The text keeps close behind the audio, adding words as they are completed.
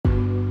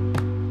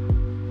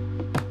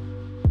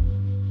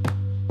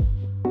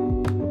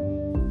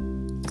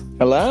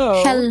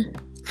Hello.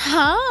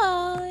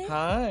 Hi.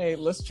 Hi.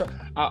 Let's try.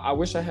 I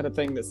wish I had a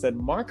thing that said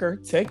marker,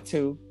 take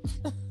two.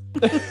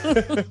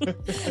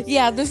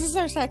 Yeah, this is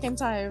our second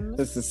time.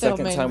 This is the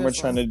second time we're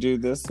trying to do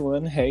this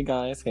one. Hey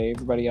guys. Hey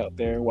everybody out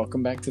there.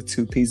 Welcome back to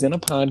Two Peas in a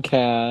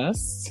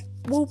Podcast.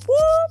 Whoop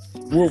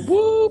whoop. Whoop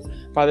whoop.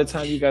 By the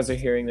time you guys are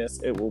hearing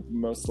this, it will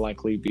most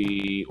likely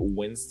be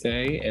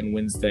Wednesday, and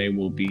Wednesday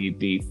will be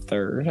the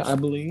 3rd, I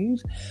believe.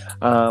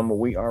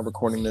 We are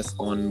recording this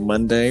on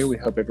Monday. We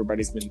hope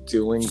everybody's been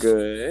doing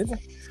good.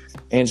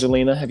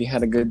 Angelina, have you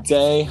had a good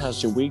day?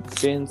 How's your week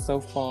been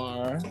so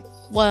far?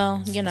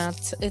 Well, you know,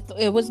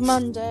 it was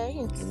Monday.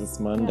 It was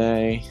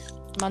Monday.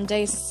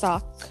 Mondays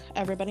suck.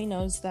 Everybody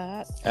knows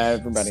that.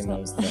 Everybody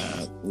knows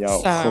that.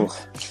 Yo. So,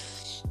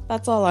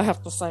 that's all I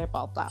have to say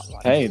about that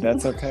one. Hey,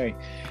 that's okay.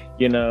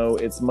 You know,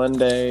 it's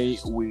Monday.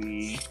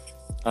 We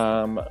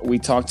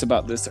talked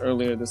about this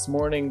earlier this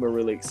morning. We're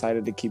really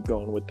excited to keep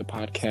going with the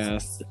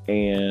podcast.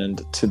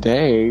 And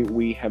today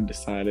we have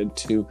decided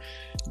to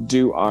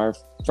do our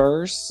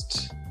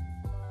first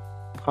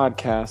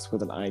podcast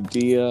with an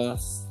idea,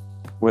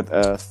 with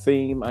a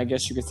theme. I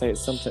guess you could say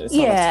it's something. It's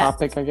not a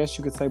topic, I guess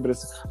you could say, but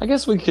I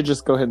guess we could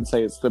just go ahead and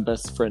say it's the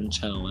best friend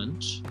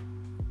challenge.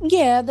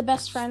 Yeah, the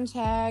best friend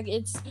tag.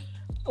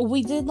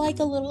 We did like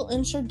a little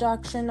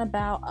introduction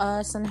about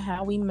us and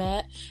how we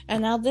met,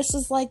 and now this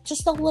is like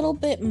just a little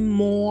bit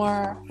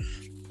more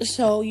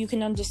so you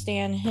can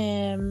understand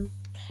him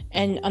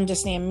and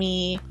understand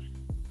me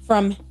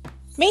from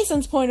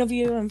Mason's point of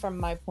view and from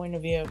my point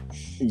of view.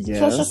 Yes.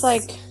 So it's just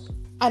like,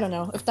 I don't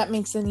know if that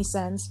makes any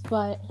sense,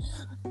 but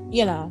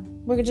you know,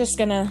 we're just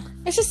gonna,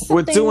 it's just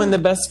we're doing the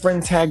best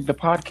friend tag the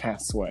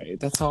podcast way.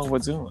 That's all we're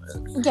doing.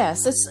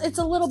 Yes, it's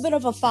a little bit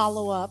of a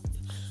follow-up.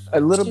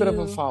 A little bit of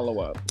a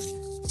follow-up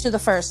to the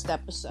first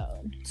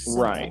episode. So.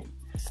 Right.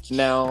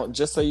 Now,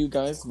 just so you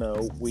guys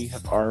know, we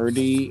have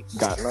already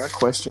gotten our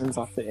questions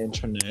off the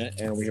internet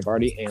and we have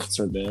already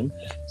answered them.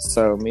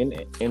 So me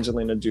and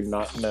Angelina do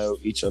not know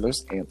each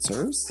other's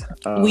answers.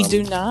 We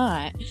do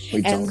not.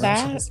 We don't know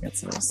each other's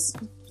answers.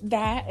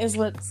 That is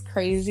what's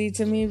crazy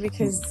to me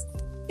because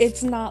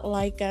it's not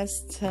like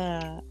us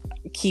to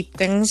keep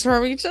things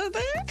from each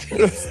other.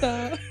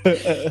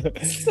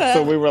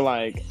 So we were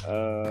like,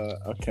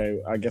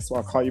 okay, I guess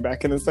I'll call you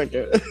back in a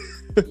second.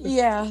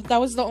 Yeah, that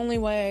was the only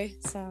way.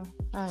 So,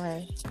 all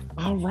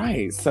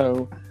right.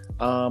 So,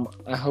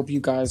 I hope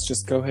you guys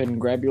just go ahead and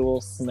grab your little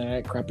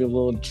snack, grab your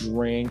little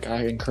drink.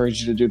 I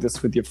encourage you to do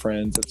this with your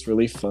friends. It's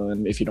really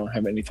fun if you don't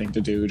have anything to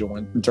do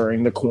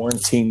during the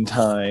quarantine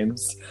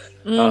times.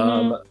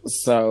 Mm-hmm.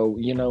 So,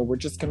 you know, we're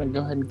just going to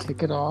go ahead and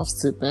kick it off,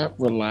 sit back,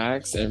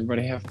 relax,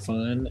 everybody have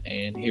fun.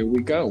 And here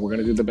we go. We're going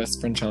to do the best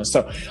friend challenge.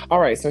 So, all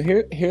right. So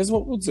here's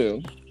what we'll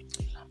do.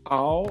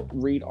 I'll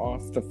read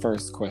off the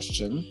first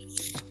question.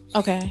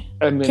 Okay.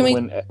 And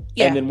then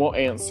and then we'll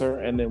answer,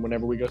 and then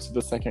whenever we go to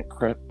the second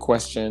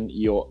question,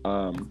 you'll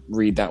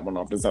read that one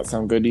off. Does that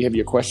sound good? Do you have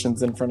your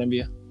questions in front of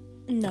you?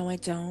 No, I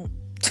don't.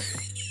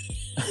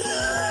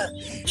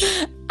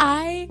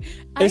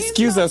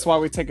 Excuse us while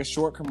we take a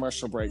short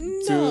commercial break.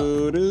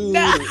 No.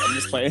 I'm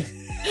just playing.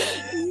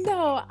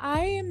 No, I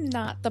am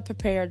not the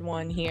prepared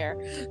one here.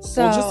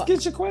 So just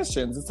get your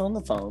questions. It's on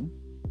the phone.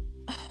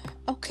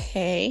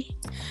 Okay.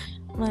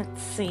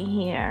 Let's see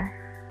here.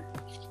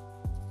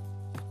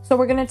 So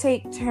we're going to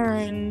take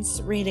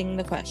turns reading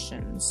the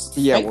questions.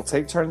 Yeah, right? We'll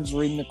take turns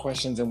reading the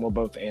questions and we'll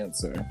both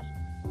answer.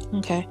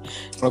 Okay.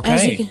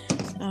 Okay.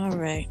 All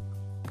right.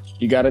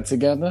 You got it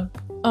together?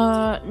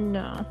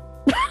 No.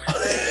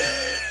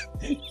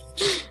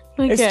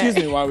 Okay. Excuse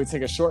me while we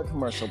take a short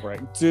commercial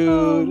break.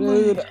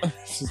 Dude.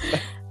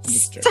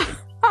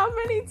 How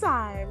many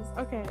times?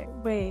 Okay,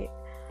 wait.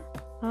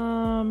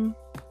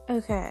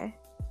 Okay.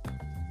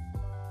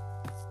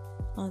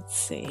 Let's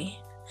see.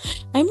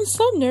 I'm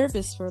so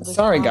nervous for this.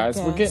 Sorry,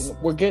 podcast. guys.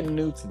 We're getting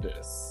new to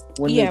this.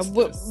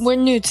 We're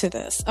new to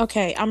this.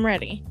 Okay, I'm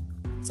ready.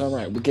 It's all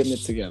right. We're getting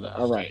it together.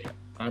 All right,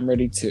 I'm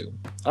ready too.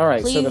 All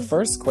right. Please. So the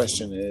first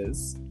question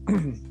is,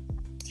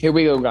 here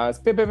we go, guys.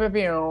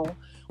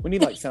 We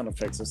need like sound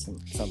effects or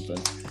something.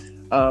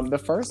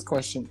 The first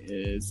question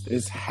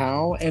is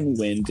how and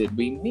when did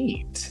we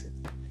meet?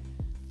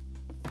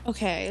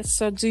 Okay,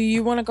 so do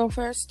you want to go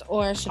first,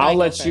 or should I'll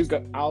let you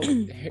go?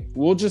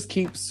 We'll just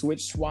keep flip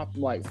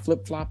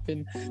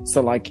flopping.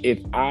 So, like, if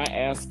I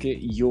ask it,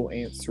 you'll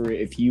answer it.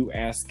 If you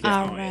ask it,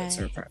 I'll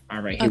answer it.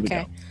 All right, here we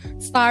go.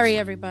 Sorry,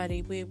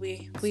 everybody.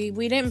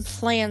 We didn't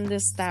plan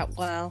this that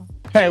well.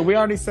 Hey, we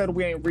already said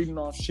we ain't reading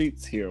off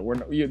sheets here.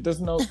 There's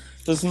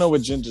no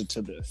agenda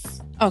to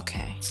this.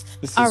 Okay,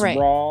 this is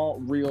raw,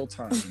 real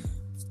time.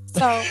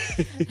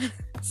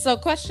 So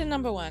question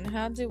number 1: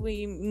 how did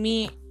we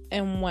meet?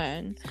 And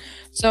when?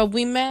 So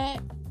we met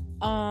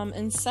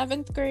in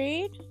 7th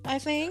grade, I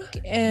think,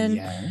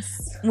 and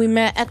we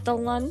met at the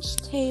lunch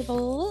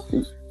table.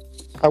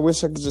 I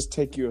wish I could just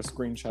take you a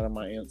screenshot of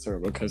my answer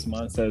because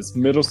mine says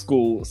middle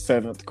school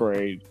 7th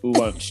grade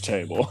lunch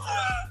table.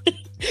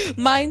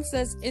 Mine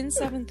says in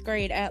 7th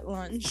grade at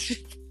lunch.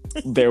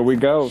 There we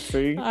go.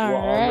 See, All we're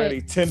right.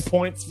 already 10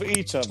 points for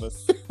each of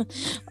us.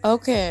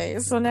 Okay,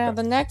 so now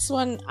the next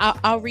one,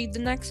 I'll read the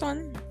next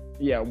one.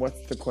 Yeah,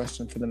 what's the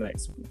question for the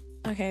next one?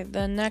 Okay,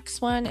 the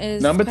next one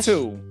is Number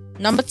 2.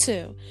 Number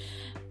 2.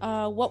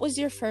 What was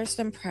your first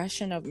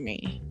impression of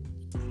me?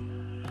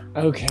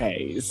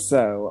 Okay,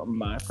 so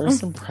my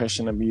first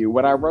impression of you,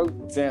 what I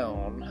wrote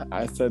down,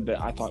 I said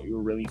that I thought you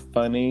were really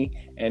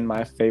funny, and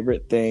my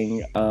favorite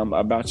thing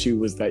about you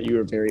was that you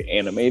were very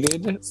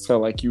animated. So,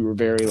 like, you were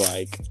very,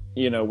 like,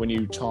 you know, when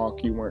you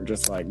talk, you weren't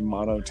just, like,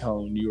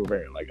 monotone. You were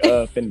very, like,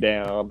 up and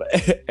down.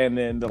 And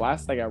then the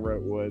last thing I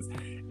wrote was,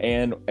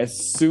 and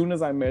as soon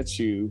as I met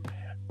you,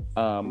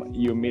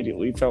 you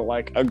immediately felt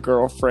like a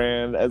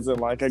girlfriend, as in,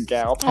 like, a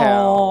gal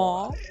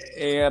pal. Aww.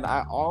 And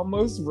I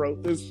almost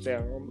wrote this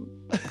down.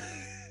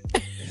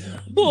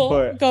 Well,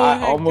 but go I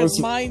ahead, almost,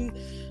 mine's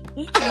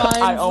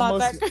I not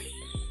that great.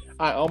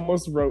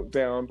 almost wrote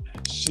down.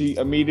 She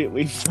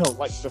immediately felt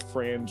like the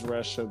Fran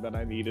Drescher that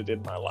I needed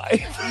in my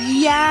life.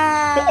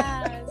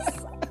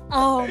 Yes.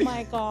 Oh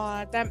my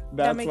god, that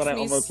That's makes what I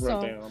me almost so.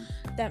 wrote down.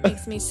 That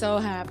makes me so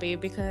happy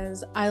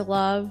because I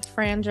love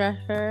Fran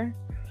Drescher.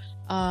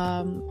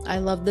 I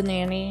love The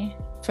Nanny.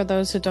 For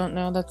those who don't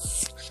know,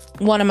 that's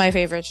one of my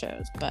favorite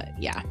shows. But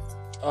yeah.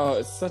 Oh,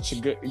 it's such a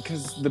good,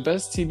 because the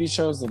best TV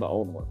shows are the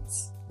old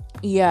ones.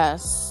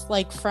 Yes,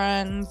 like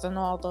Friends and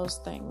all those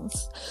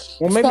things.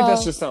 Well, maybe So-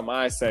 that's just something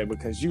I say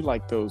because you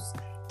like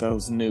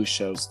those new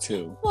shows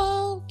too.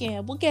 Well, yeah,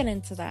 we'll get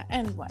into that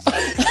anyway.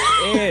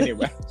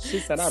 Anyway, she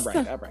said, "All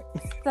right."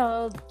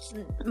 So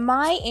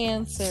my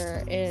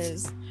answer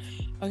is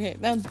okay.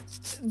 Now,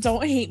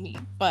 don't hate me,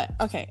 but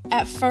okay.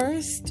 At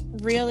first,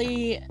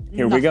 really,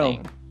 Here we go.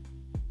 nothing.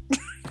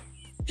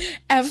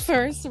 At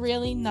first,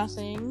 really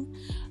nothing.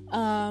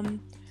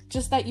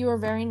 Just that you were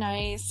very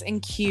nice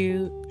and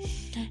cute,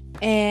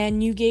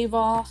 and you gave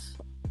off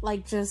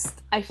like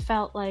just. I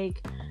felt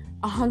like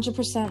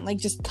 100% like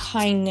just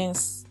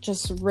kindness,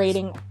 just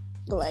rating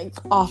like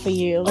off of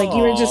you. Like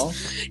you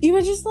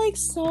were just like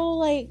so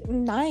like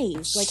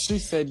nice. Like she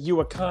said, "You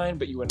were kind,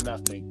 but you were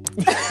nothing.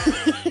 no,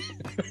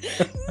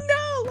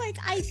 like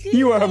I did.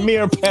 You were a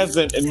mere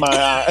peasant in my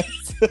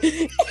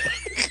eyes."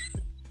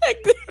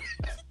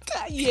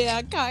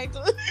 Yeah, kind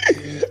of.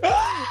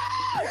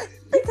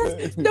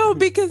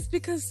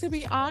 because to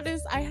be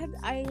honest,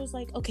 I was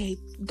like, okay,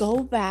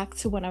 go back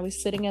to when I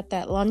was sitting at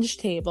that lunch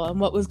table and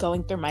what was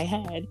going through my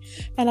head.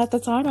 And at the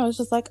time I was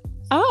just like,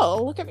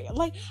 oh, look at me.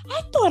 Like,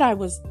 I thought I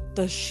was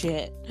the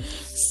shit.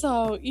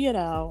 So, you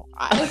know,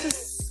 I'm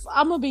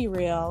gonna be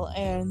real,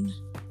 and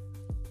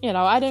you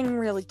know, I didn't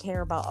really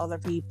care about other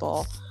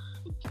people.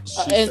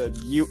 She said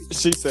you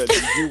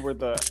were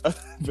the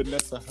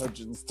Vanessa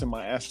Hudgens to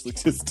my Ashley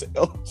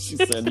Tisdale. She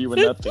said you were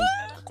nothing.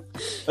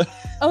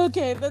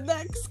 Okay, the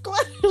next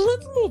question.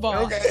 Let's move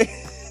on. Okay.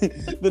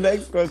 The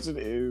next question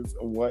is,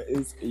 what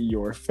is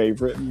your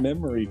favorite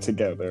memory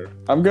together?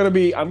 I'm gonna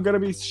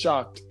be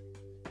shocked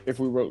if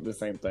we wrote the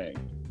same thing.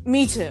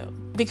 Me too,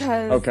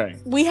 because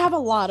we have a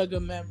lot of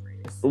good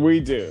memories. We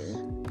do.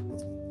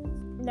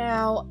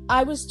 Now,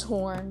 I was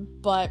torn,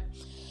 but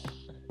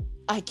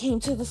I came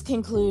to this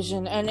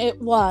conclusion, and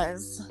it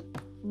was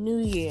New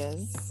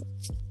Year's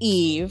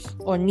Eve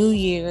or New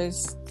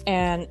Year's,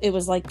 and it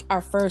was like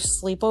our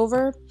first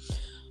sleepover.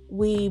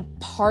 We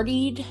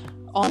partied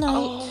all night.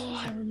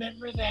 Oh, I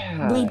remember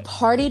that. We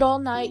partied all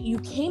night. You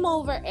came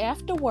over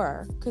after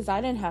work because I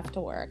didn't have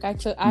to work.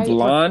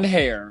 Blonde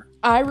hair.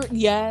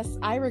 Yes,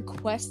 I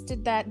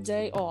requested that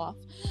day off.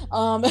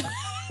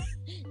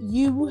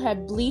 You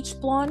had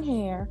bleached blonde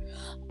hair,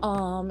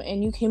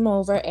 and you came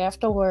over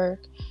after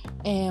work,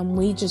 and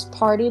we just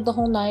partied the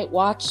whole night.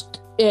 Watched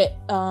it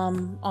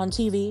on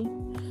TV.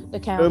 The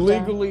countdown.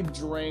 Illegally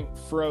drank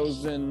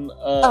frozen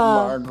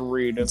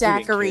margaritas.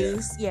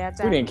 Daiquiris. Yeah,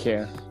 we didn't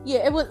care.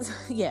 Yeah, it was.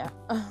 Yeah,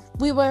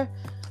 we were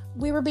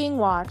being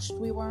watched.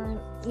 We weren't.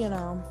 You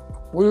know.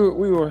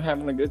 We were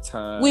having a good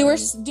time. We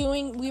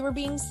were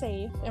being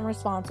safe and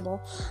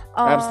responsible.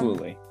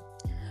 Absolutely.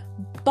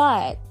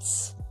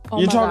 But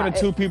you're talking to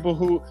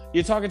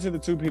the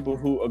two people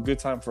who a good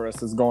time for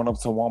us is going up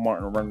to Walmart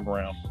and running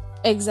around.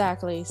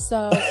 Exactly.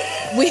 So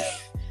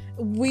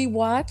we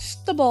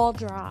watched the ball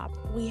drop.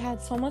 We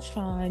had so much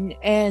fun,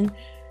 and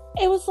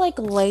it was like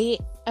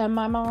late, and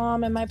my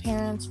mom and my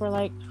parents were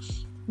like,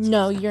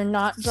 "No, you're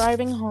not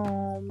driving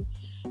home.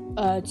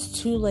 It's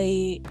too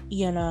late.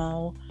 You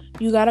know,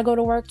 you gotta go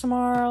to work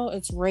tomorrow.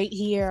 It's right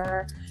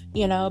here."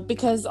 You know,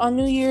 because on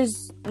New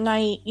Year's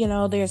night, you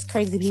know, there's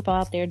crazy people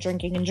out there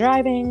drinking and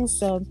driving.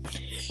 So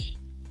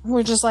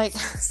we're just like,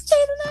 stay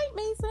the night,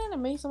 Mason.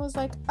 And Mason was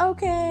like,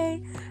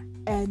 okay.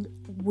 And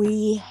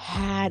we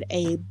had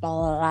a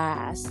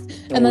blast.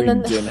 And we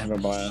then did have a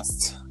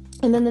blast.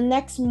 And then the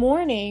next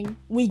morning,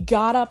 we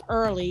got up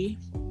early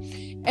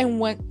and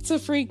went to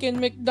freaking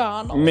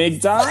McDonald's.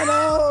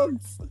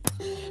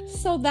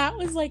 So that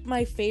was like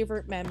my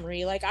favorite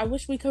memory. Like, I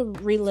wish we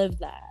could relive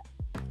that.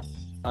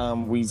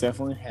 We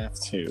definitely have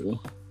to.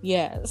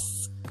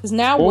 Yes, because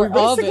now we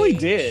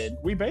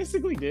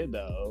basically did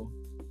though.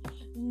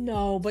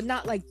 No, but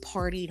not like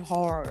partied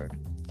hard.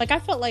 Like, I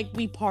felt like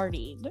we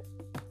partied.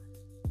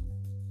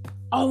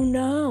 Oh,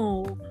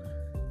 no.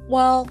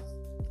 Well,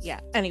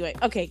 yeah. Anyway,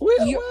 okay.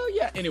 Well,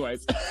 yeah.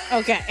 Anyways.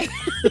 Okay.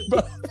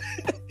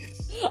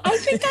 I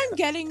think I'm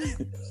getting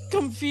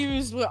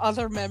confused with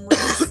other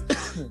memories.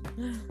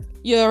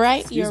 You're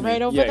right. You're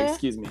right over there.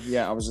 Excuse me.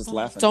 Yeah, I was just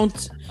laughing.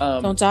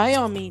 Don't die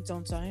on me.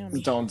 Don't die on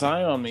me. Don't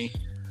die on me.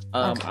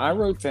 Okay. I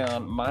wrote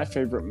down my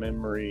favorite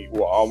memory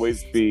will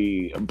always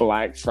be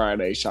Black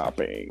Friday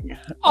shopping.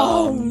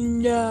 Oh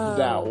no!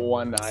 That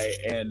one night,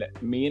 and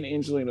me and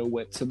Angelina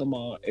went to the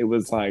mall. It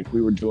was like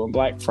we were doing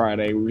Black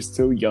Friday. We were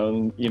still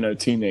young,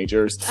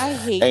 teenagers. I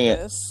hate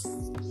this.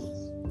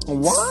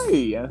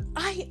 Why?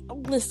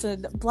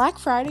 Listen. Black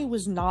Friday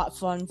was not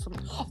fun for me.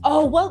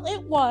 Oh well,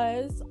 it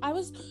was.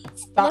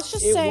 Let's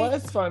just say it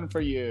was fun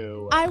for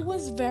you. I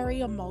was very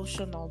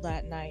emotional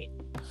that night.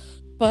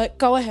 But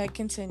go ahead,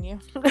 continue.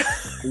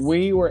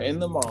 We were in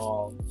the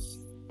mall.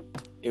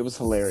 It was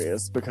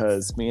hilarious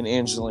because me and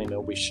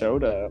Angelina, we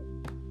showed up.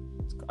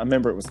 I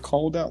remember it was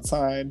cold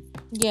outside.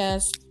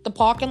 Yes, the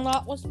parking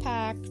lot was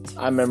packed.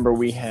 I remember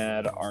we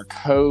had our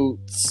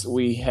coats.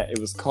 It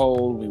was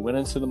cold. We went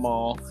into the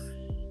mall.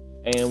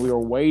 And we were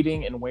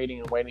waiting and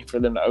waiting and waiting for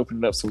them to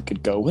open it up so we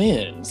could go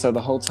in. So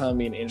the whole time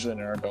me and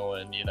Angelina are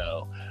going,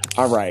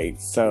 all right,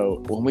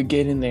 so when we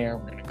get in there,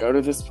 we're going to go to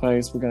this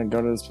place. We're going to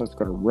go to this place.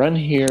 We're going to run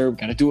here. We're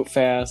going to do it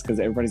fast because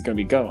everybody's going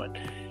to be going.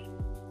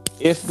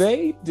 If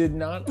they did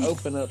not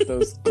open up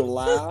those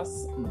glass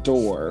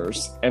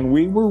doors and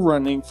we were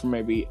running for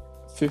maybe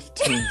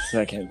 15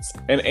 seconds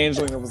and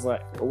Angelina was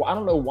like, I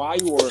don't know why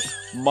you wore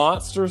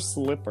monster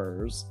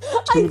slippers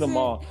to the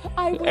mall.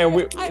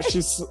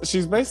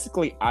 She's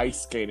basically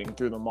ice skating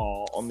through the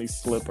mall on these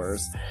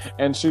slippers,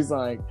 and she's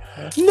like,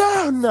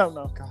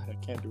 no, God, I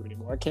can't do it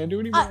anymore. I can't do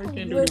it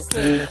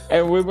anymore.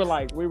 And we were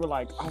like,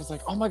 I was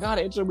like, oh my God,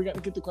 Angela, we got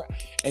to get the crap.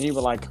 And you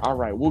were like, all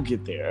right, we'll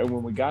get there. And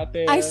when we got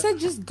there, I said,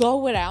 just go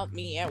without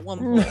me at one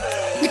point.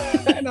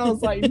 And I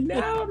was like,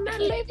 no, I'm not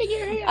leaving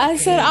you here. I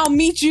said, I'll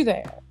meet you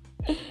there.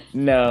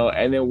 No,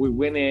 and then we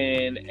went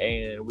in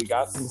and we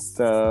got some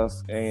stuff,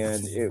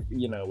 and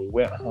we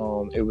went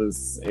home. It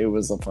was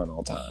a fun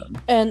old time.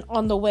 And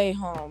on the way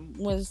home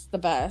was the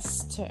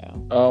best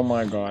too. Oh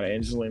my God,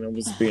 Angelina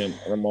was being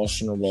an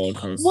emotional roller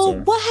coaster. Well,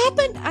 what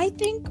happened? I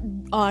think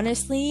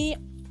honestly,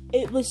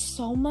 it was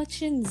so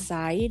much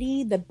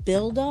anxiety, the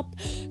build up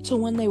to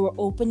when they were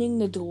opening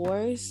the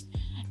doors.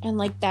 And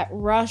like that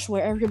rush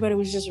where everybody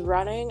was just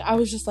running, I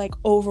was just like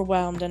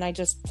overwhelmed, and I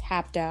just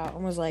tapped out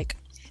and was like,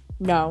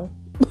 no.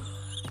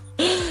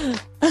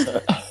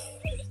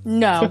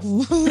 No.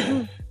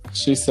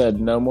 She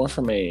said, no more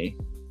for me.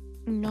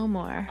 No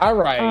more. All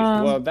right.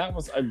 Well, that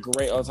was a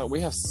great...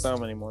 we have so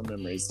many more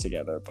memories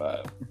together,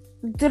 but...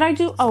 Did I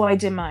do... Oh, I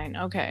did mine.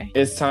 Okay.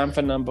 It's time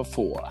for number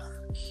 4.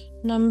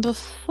 Number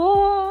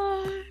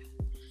 4.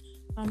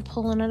 I'm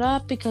pulling it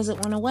up because it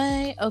went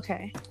away.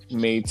 Okay.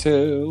 Me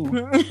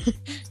too.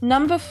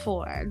 Number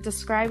 4.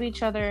 Describe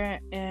each other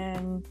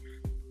in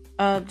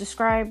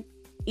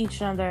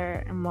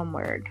one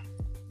word.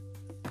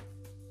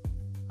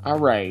 All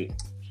right.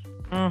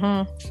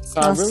 Mm-hmm.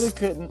 So I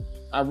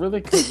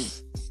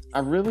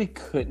really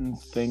couldn't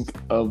think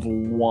of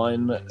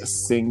one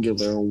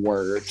singular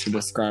word to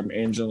describe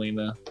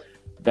Angelina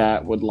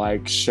that would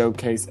like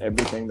showcase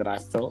everything that I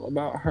felt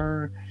about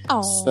her.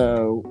 Oh.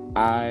 So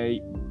I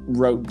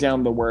wrote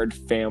down the word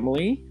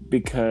family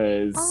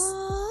because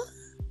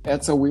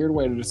that's a weird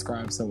way to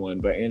describe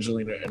someone. But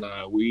Angelina and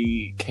I,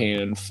 we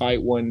can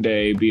fight one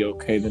day, be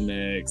okay the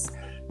next.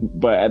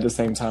 But at the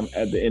same time,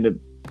 at the end of,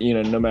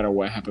 no matter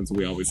what happens,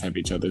 we always have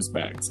each other's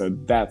back. So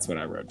that's what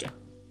I wrote down.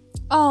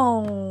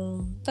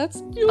 Oh, that's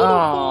beautiful.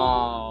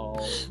 Oh,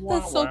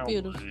 that's so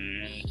beautiful.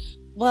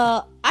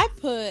 Well, I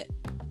put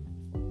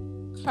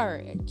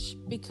courage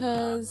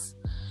because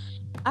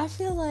I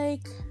feel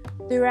like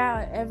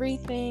throughout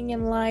everything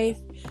in life,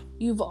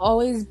 you've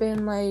always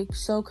been like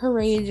so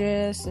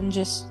courageous and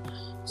just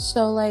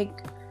so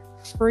like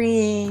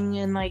freeing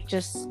and like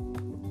just,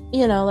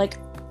 like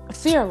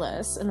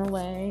fearless in a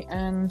way.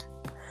 And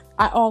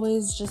I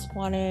always just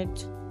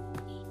wanted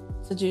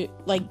to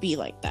be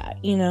like that,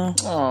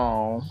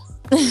 Oh.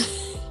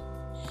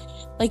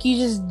 Like you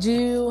just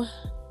do.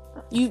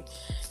 You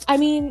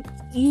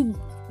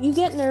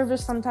get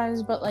nervous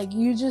sometimes, but like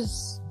you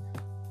just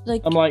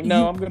like. I'm like,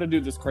 no, I'm gonna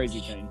do this crazy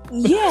thing.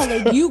 Yeah,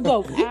 like you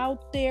go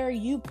out there,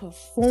 you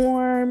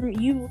perform,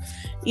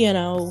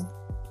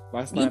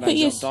 Last night I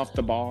jumped off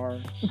the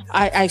bar.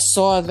 I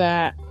saw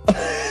that.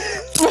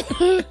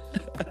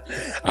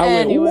 I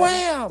went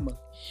wham.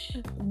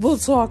 We'll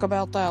talk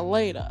about that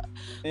later.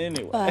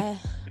 Anyway.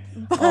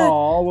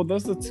 Oh, well,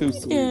 those are two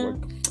sweet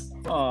words.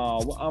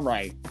 Oh, well, all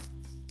right.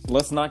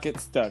 Let's not get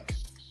stuck.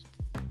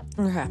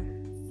 Okay.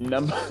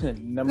 Number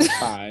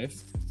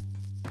 5.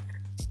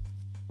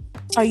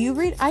 Are you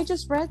read? I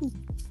just read.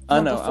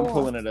 I know. I'm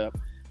pulling it up.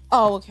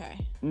 Oh, okay.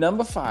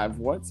 Number 5.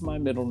 What's my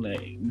middle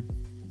name?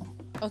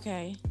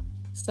 Okay.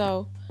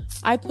 So,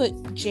 I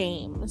put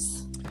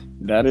James.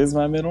 That is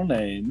my middle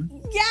name.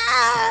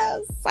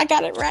 Yes! I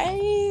got it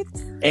right.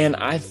 And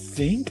I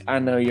think I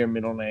know your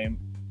middle name,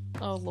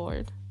 Oh,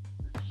 Lord.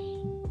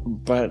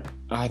 but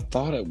I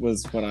thought it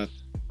was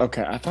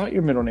Okay, I thought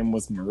your middle name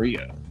was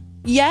Maria.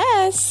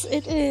 Yes,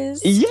 it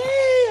is. Yay!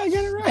 I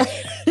got it right.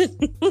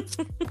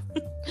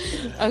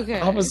 Okay.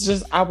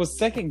 I was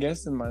second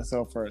guessing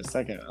myself for a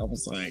second. I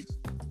was like,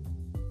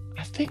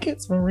 I think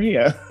it's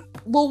Maria.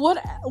 Well,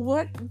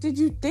 what did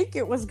you think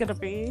it was gonna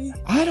be?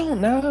 I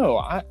don't know.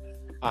 I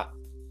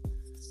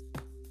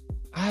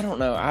don't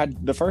know.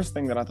 The first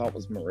thing that I thought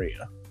was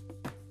Maria.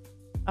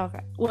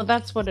 Okay. Well,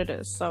 that's what it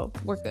is. So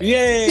we're good.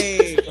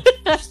 Yay!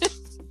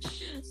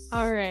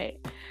 All right.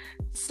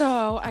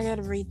 So I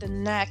gotta read the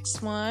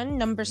next one.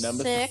 Number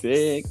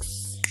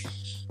six.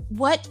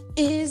 What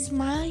is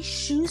my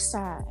shoe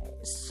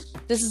size?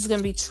 This is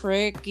gonna be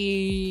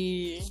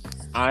tricky.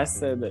 I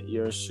said that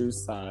your shoe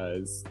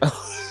size.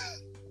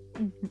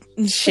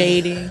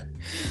 Shady.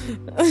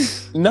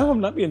 No, I'm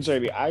not being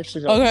shady. I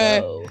actually don't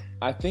know.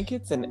 I think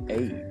it's an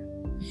 8.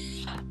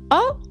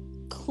 Oh,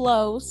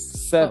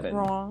 close. 7. But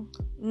wrong.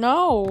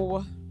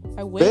 No.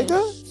 I wish.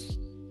 Bigger?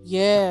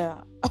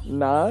 Yeah.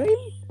 9?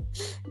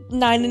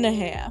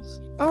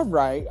 9.5. All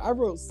right. I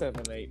wrote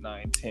 7, 8,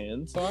 9,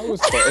 10, so I was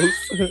close.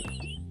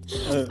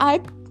 I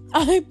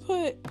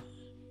put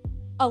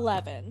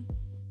 11.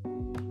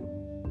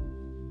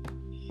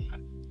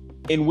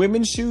 In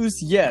women's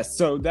shoes, yes.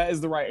 So that is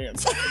the right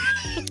answer.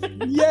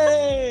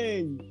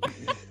 Yay!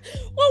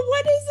 Well,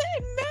 what is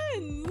it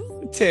in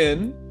men's?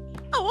 10.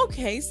 Oh,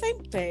 okay. Same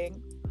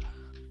thing.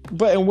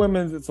 But in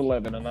women's, it's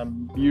 11, and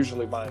I'm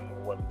usually buying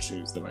more women's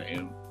shoes than I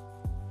am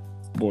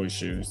boys'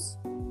 shoes.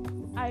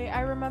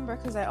 I remember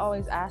because I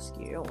always ask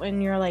you,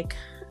 and you're like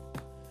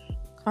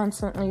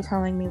constantly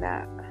telling me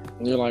that.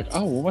 And you're like,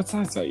 oh, well, what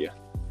size are you?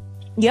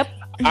 Yep.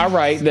 All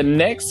right. The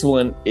next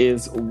one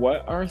is,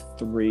 what are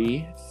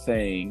 3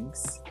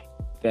 things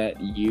that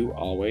you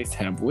always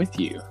have with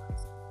you?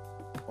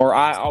 Or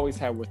I always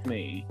have with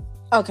me?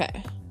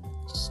 Okay.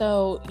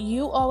 So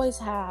you always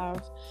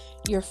have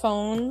your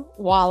phone,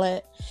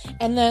 wallet,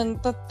 and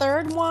then the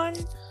third one,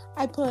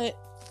 I put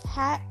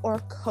hat or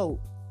coat.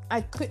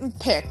 I couldn't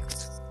pick.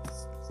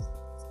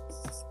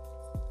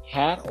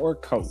 Hat or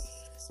coat?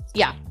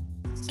 Yeah.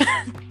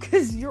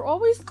 Because you're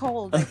always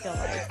cold, I feel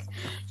like.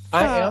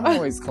 I am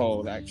always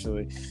cold,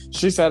 actually.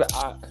 She said,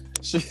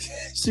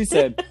 she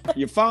said,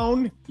 your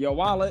phone, your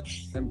wallet,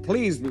 and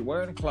please be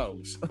wearing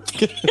clothes.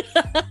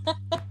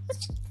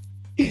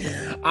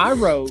 I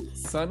wrote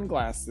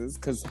sunglasses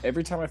because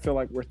every time I feel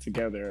like we're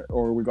together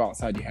or we go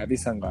outside, you have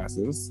these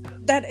sunglasses.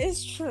 That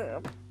is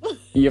true.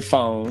 Your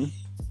phone.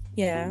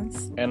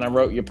 Yes. And I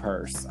wrote your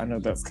purse. I know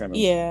that's kind of...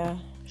 Yeah.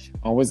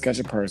 Always got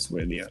your purse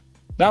with you.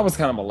 That was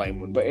kind of a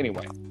lame one, but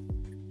anyway.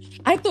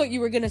 I thought you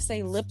were going to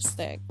say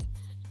lipstick.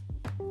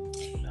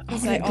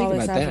 Because I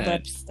always have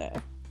lipstick.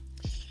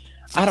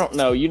 I don't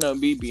know. You know,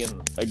 me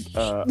being...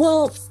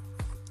 well,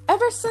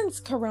 ever since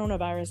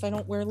coronavirus, I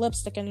don't wear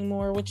lipstick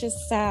anymore, which is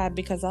sad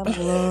because I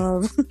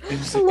love...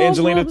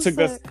 Angelina took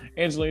this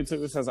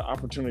as an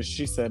opportunity.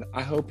 She said,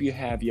 I hope you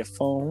have your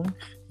phone,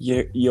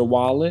 your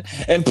wallet,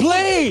 and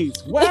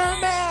please wear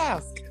a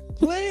mask.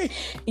 Please.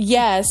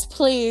 Yes,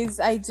 please.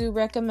 I do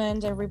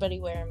recommend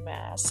everybody wear a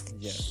mask.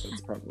 Yes,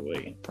 it's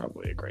probably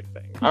a great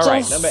thing. All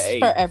right, number 8.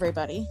 For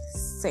everybody's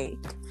sake.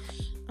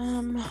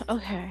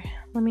 Okay.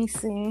 Let me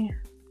see.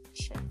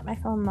 Shit, my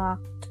phone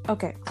knocked.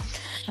 Okay.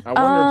 I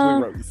wonder if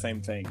we wrote the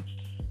same thing.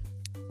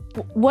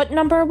 What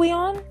number are we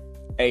on?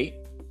 8.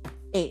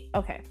 8.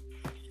 Okay.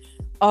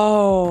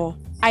 Oh,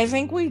 I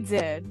think we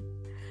did.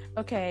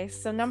 Okay,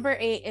 so number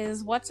 8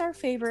 is, what's our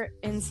favorite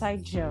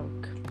inside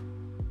joke?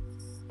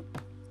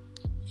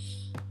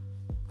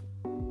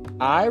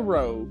 I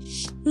wrote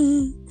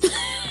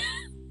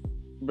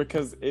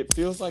because it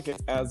feels like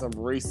it's as of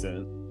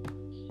recent.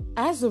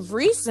 As of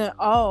recent?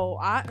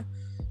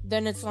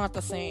 Then it's not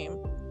the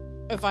same.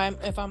 If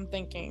I'm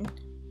thinking.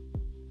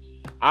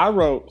 I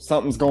wrote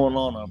something's going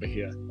on over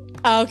here.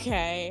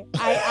 Okay.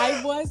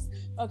 I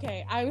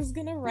was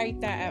gonna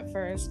write that at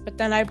first, but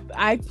then I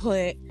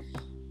put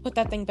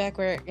that thing back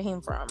where it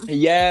came from.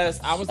 Yes,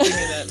 I was thinking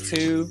that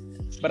too.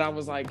 But I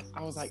was like,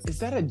 is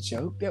that a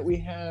joke that we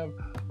have?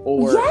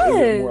 Or yes. Is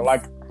it more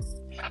like,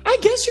 I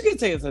guess you could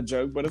say it's a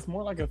joke, but it's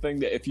more like a thing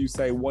that if you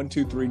say 1,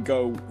 2, 3,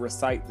 go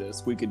recite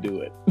this, we could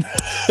do it.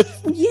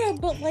 Yeah,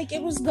 but like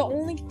it was the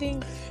only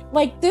thing.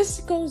 Like,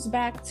 this goes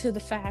back to the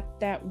fact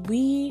that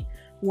we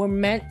were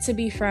meant to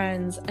be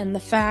friends, and the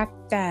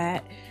fact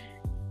that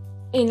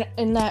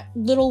in that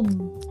little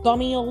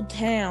bummy old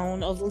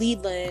town of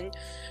Leland,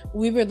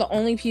 we were the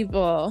only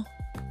people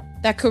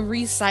that could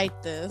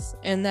recite this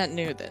and that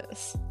knew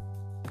this.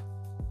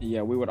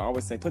 Yeah, we would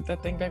always say, put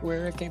that thing back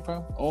where it came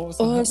from. Oh,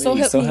 so help me.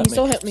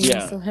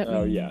 Yeah. So help me.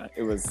 Oh, yeah.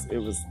 It was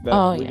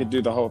that we could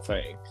do the whole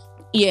thing.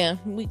 Yeah,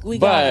 we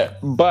got it.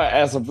 But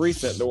as of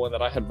recent, the one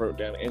that I had wrote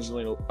down,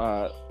 Angelina,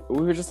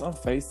 we were just on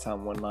FaceTime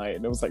one night,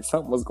 and it was like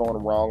something was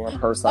going wrong on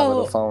her side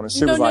of the phone, and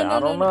she was like, I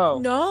don't know.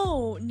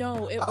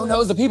 No. It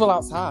was the people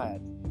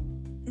outside.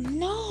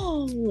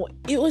 No,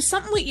 it was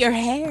something with your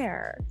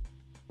hair.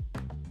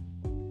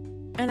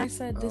 And I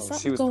said, "There's She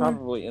something was going."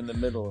 probably in the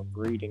middle of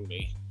greeting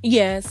me.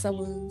 Yes, I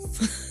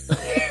was.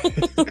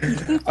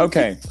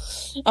 Okay.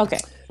 Okay.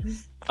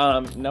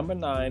 Number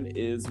 9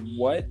 is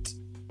what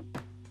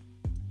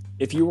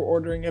if you were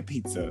ordering a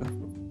pizza?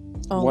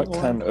 What Lord.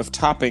 kind of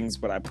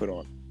toppings would I put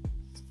on?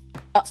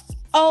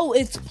 Oh,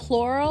 it's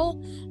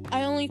plural?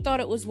 I only thought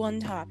it was one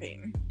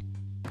topping.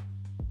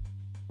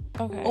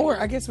 Okay. Or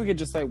I guess we could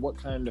just say, what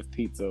kind of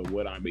pizza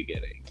would I be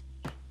getting?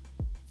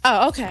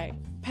 Oh, okay.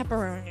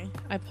 Pepperoni,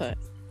 I put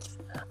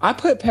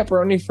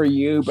pepperoni for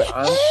you, but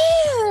I'm...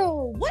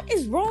 Ew! What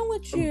is wrong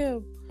with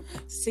you?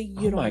 See,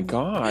 you don't... Oh my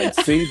God.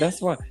 See,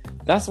 that's why...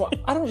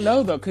 I don't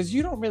know, though, because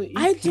you don't really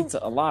eat pizza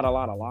a lot.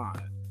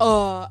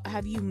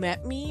 Have you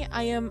met me?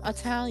 I am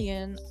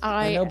Italian.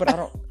 I know, but I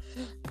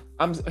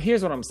don't...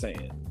 Here's what I'm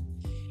saying.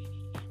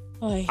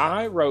 Oy.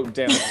 I wrote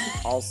down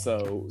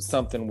also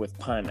something with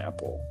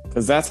pineapple,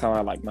 because that's how I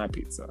like my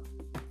pizza.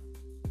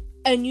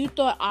 And you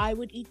thought I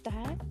would eat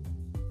that?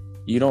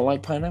 You don't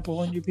like pineapple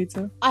on your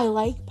pizza? I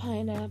like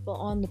pineapple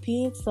on the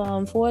pizza,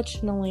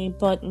 unfortunately,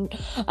 but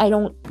I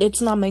don't...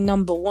 It's not my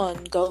number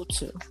one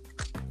go-to.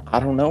 I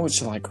don't know what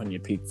you like on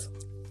your pizza.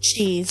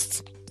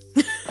 Cheese.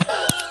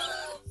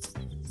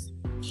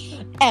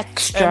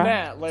 Extra. And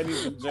that,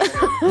 ladies and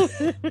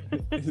gentlemen,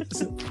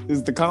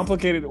 is the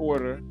complicated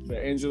order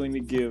that Angelina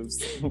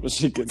gives when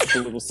she gets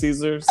the Little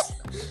Caesars.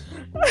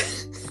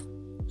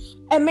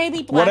 And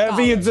maybe black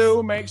Whatever you olives.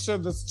 do, make sure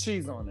there's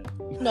cheese on it.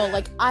 No,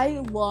 like, I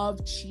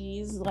love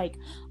cheese. Like,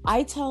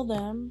 I tell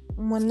them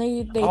when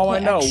they Oh, put I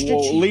know. extra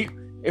Well, cheese.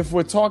 if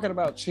we're talking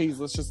about cheese,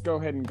 let's just go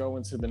ahead and go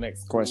into the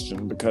next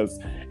question, because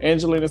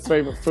Angelina's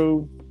favorite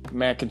food,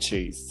 mac and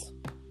cheese.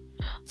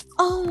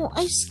 Oh,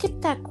 I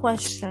skipped that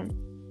question.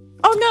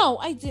 Oh, no,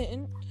 I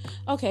didn't.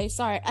 Okay,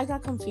 sorry. I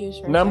got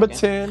confused for a Number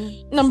second.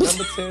 10. Number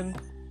 10.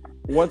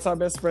 What's our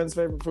best friend's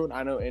favorite food?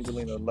 I know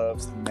Angelina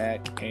loves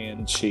mac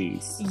and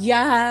cheese.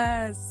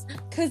 Yes,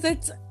 because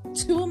it's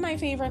two of my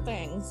favorite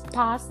things: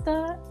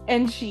 pasta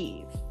and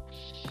cheese.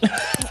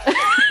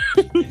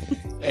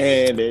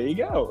 And there you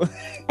go.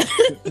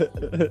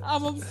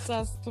 I'm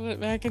obsessed with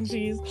mac and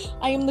cheese.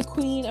 I am the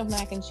queen of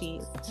mac and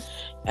cheese.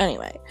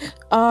 Anyway,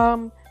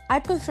 I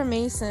put for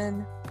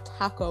Mason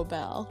Taco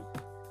Bell.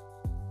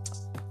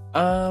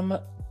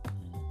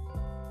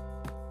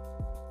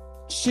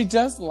 She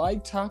does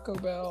like Taco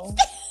Bell,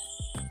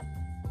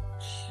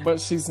 but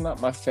she's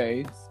not my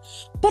fave.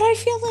 But I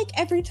feel like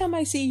every time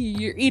I see you,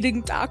 you're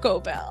eating Taco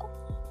Bell.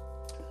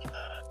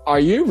 Are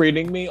you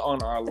reading me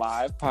on our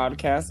live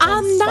podcast on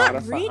I'm not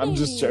Spotify? reading I'm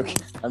just you. joking.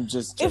 I'm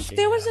just joking. If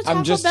there was a I'm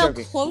Taco just Bell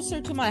joking.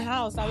 closer to my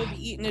house, I would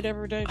be eating it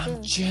every day too.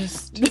 I'm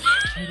just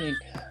kidding.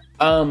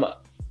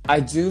 I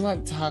do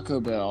like Taco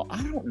Bell.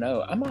 I don't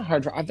know. I'm a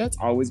hard. That's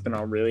always been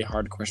a really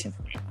hard question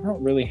for me. I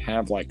don't really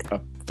have like a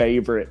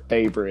favorite.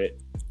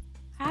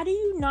 How do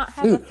you not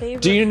have a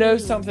favorite? Do you know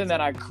food? something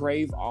that I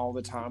crave all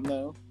the time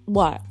though?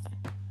 What?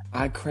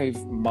 I crave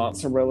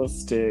mozzarella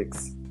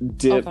sticks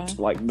dipped, Okay.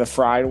 like the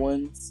fried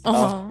ones,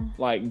 Uh-huh.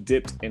 like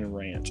dipped in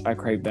ranch. I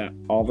crave that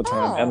all the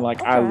time, Oh, and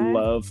like I okay.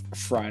 love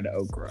fried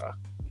okra.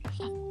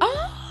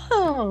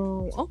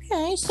 Oh,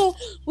 okay. So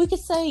we could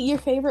say your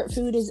favorite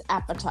food is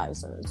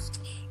appetizers.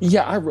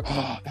 Yeah,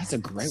 that's a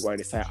great way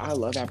to say it. I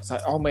love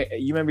appetizer. Oh man,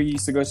 you remember you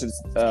used to go to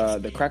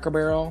the Cracker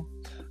Barrel?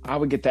 I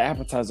would get the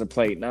appetizer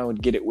plate, and I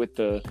would get it with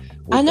the.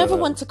 I never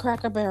went to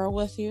Cracker Barrel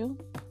with you.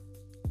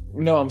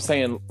 No, I'm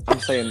saying,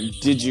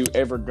 did you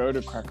ever go to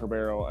Cracker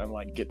Barrel and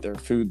like get their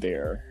food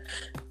there?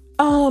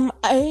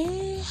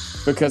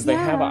 Because they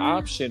have an Yeah.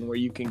 option where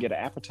you can get an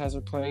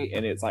appetizer plate,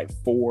 and it's like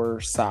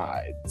 4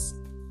 sides.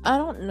 I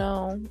don't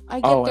know. I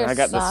get Oh, their and I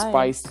got the sides.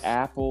 spiced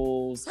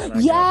apples. And I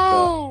got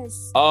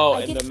Yes.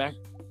 the, get- the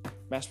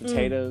mashed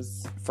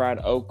potatoes, fried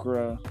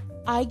okra.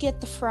 I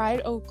get the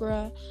fried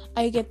okra.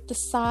 I get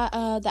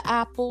the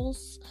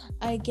apples.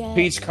 I get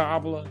Peach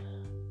cobbler.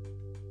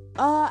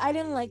 I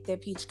didn't like their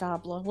peach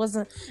cobbler.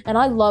 And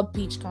I love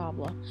peach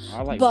cobbler.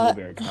 I like But-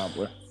 blueberry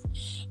cobbler.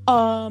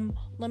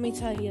 Let me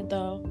tell you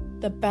though,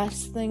 the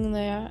best thing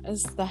there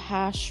is the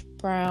hash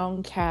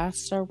brown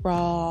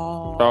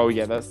casserole. Oh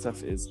yeah, that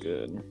stuff is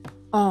good.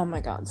 Oh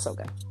my god, so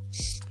good.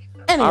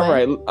 Anyway, All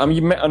right,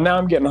 now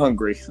I'm getting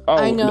hungry. Oh,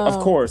 I know. of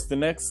course. The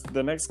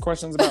next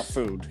question's about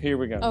food. Here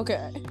we go.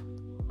 Okay.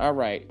 All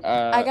right.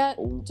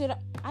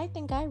 I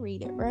think I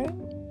read it, right?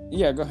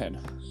 Yeah, go ahead.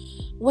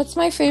 What's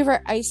my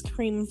favorite ice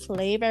cream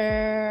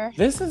flavor?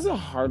 This is a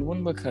hard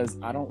one because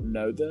I don't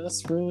know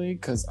this really,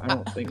 because I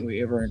don't think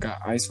we ever got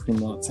ice cream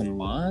lots and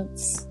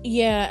lots.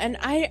 Yeah, and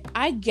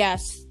I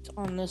guessed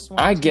on this one.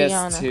 I to be guess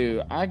honest.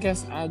 too. I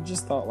guess I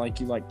just thought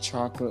like you like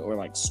chocolate or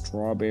like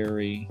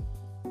strawberry.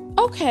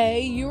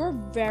 Okay, you were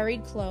very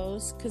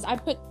close because I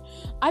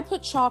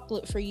put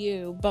chocolate for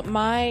you, but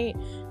my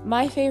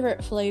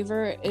favorite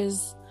flavor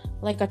is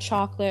like a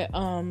chocolate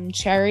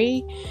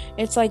cherry.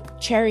 It's like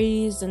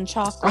cherries and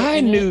chocolate. I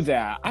in it. knew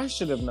that. I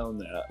should have known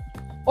that.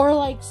 Or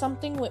like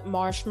something with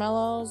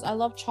marshmallows. I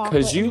love chocolate.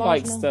 Because you and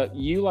like marshmallows. stuff.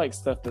 You like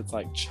stuff that's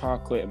like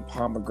chocolate and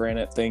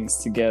pomegranate things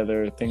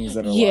together. Things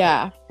that are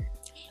Yeah.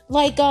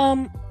 Like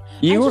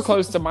You were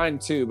close to mine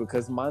too,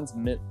 because mine's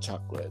mint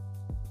chocolate.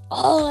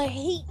 Oh, I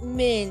hate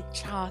mint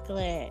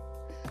chocolate.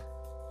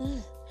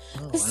 Oh,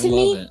 Because I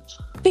love it.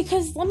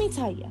 because let me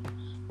tell you,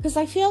 because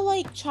I feel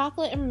like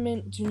chocolate and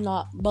mint do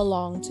not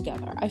belong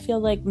together. I feel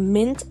like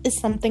mint is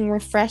something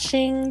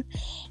refreshing,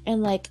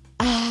 and like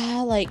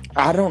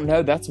I don't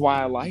know. That's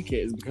why I like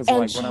it. Is because And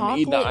like when I'm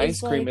eating the chocolate ice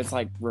is, cream, like- it's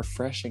like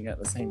refreshing at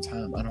the same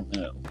time. I don't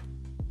know.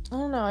 I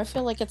don't know. I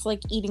feel like it's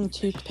like eating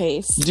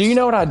toothpaste. Do you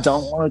know what I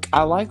don't like?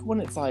 I like when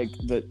it's like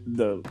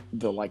the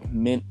like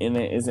mint in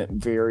it isn't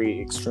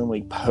very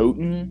extremely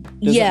potent.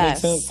 Does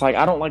Yes. that make sense? Like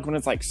I don't like when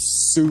it's like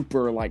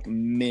super like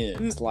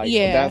mint. Like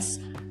yeah.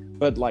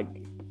 but like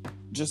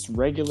just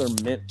regular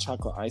mint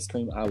chocolate ice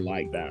cream, I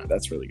like that.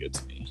 That's really good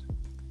to me.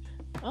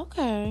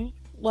 Okay.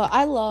 Well,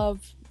 I'm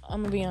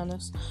gonna be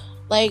honest.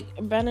 Like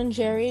Ben and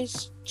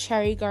Jerry's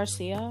Cherry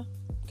Garcia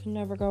can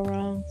never go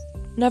wrong.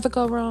 Never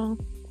go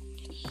wrong.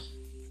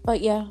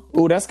 But yeah.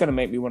 Oh, that's gonna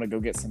make me want to go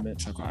get some mint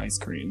chocolate ice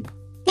cream.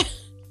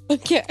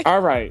 Okay.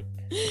 All right.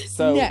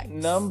 So Next.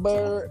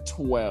 number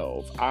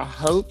 12. I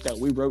hope that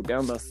we wrote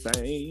down the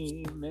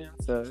same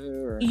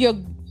answer.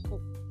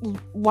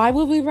 Why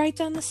would we write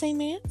down the same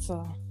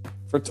answer?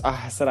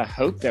 I said I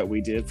hope that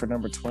we did for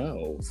number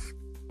 12.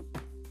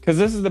 Because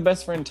this is the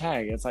best friend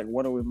tag. It's like,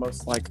 what are we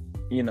most like, at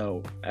the same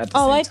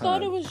time? I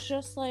thought it was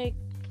just like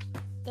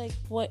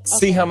what? See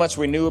okay. how much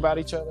we knew about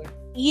each other?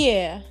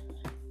 Yeah.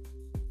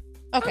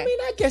 Okay. I mean,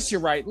 I guess you're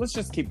right. Let's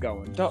just keep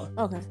going. Don't.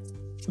 Okay.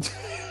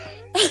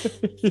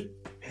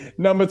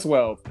 Number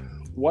 12.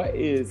 What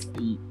is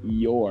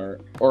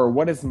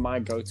what is my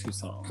go-to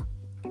song?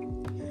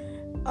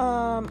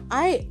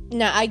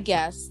 I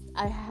guess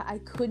I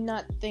could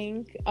not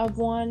think of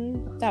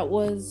one that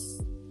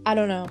was, I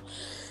don't know.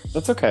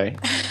 That's okay.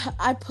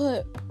 I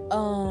put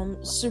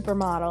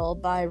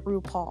Supermodel by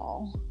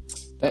RuPaul.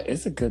 That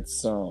is a good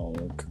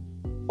song.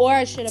 Or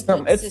I should have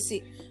put It's-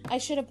 Sissy. I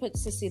should have put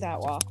Sissy That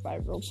Walk by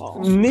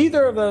RuPaul.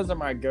 Neither of those are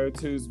my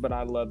go-tos, but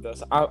I love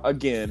this.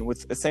 Again,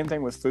 with the same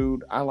thing with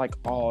food, I like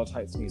all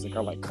types of music. I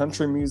like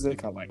country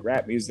music, I like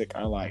rap music,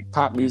 I like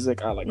pop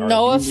music, I like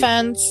No R&B music.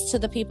 offense to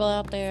the people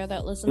out there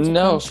that listen to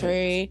No.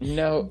 country,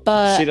 No,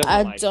 but she doesn't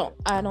I like don't.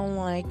 it. I don't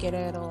like it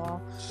at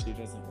all. She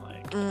doesn't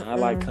like it. Mm-mm. I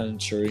like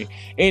country.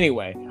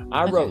 Anyway,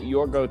 I Okay. wrote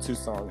your go-to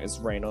song is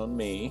Rain on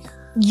Me.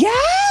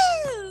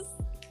 Yes.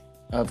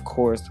 Of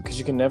course, because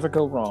you can never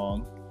go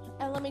wrong.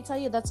 And let me tell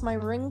you, that's my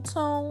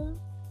ringtone.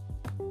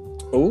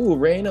 Ooh,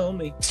 Rain on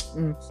Me.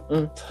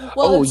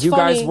 Well, it's you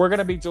funny. guys, we're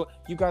gonna be doing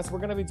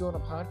a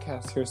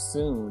podcast here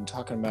soon,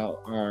 talking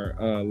about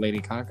our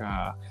Lady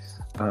Gaga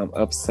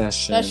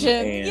obsession,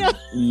 and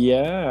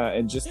yeah.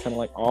 and just kind of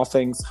like all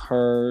things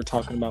her,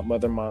 talking about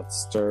Mother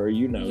Monster.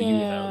 You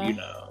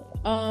know.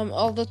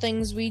 All the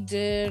things we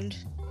did.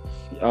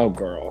 Oh,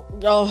 girl.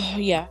 Oh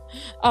yeah.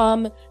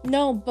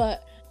 No,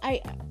 but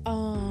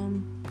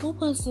what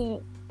was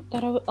it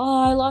that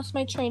I lost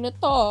my train of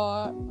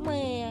thought,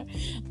 man.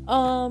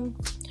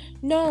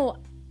 No.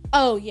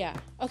 Oh yeah.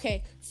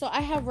 Okay. So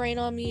I have Rain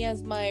on Me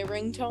as my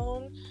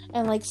ringtone,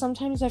 and like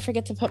sometimes I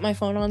forget to put my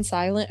phone on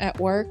silent at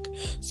work.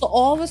 So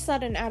all of a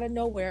sudden, out of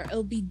nowhere,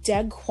 it'll be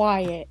dead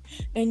quiet,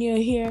 and you'll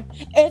hear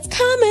 "It's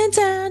coming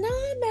down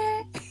on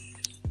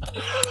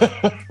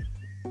me."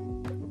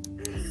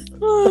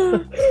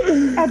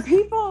 And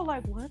people are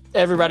like, "What?"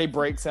 Everybody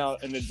breaks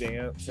out in the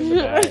dance in the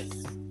back.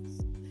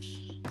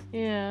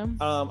 Yeah.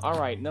 All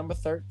right, number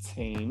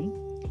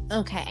 13.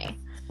 Okay.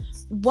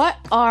 What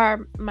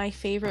are my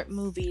favorite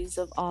movies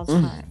of all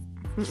time?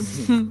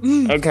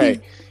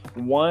 Okay.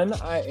 One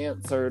I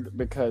answered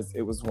because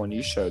it was one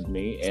you showed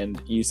me,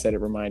 and you said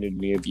it reminded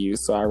me of you,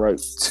 so I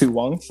wrote To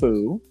Wong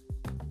Fu.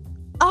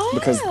 Oh.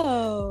 Because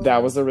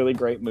that was a really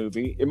great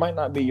movie. It might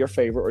not be your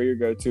favorite or your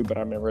go-to, but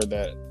I remember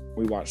that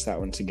we watched that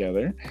one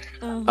together.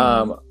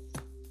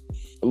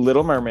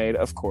 Little Mermaid,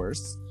 of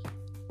course.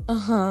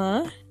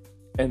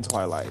 And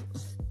Twilight.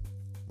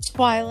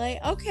 Twilight,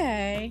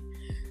 okay.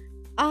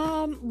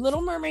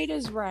 Little Mermaid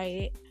is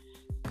right.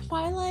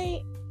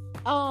 Twilight,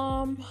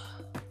 I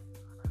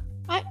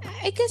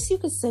guess you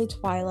could say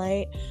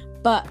Twilight,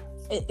 but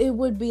it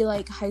would be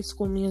like High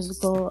School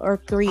Musical or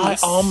Grease. I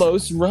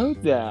almost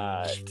wrote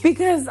that.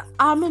 Because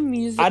I'm a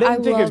music. I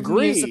didn't think love of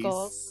Grease.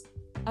 musicals.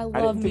 I I love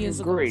didn't think musicals.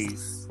 of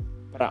Grease,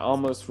 but I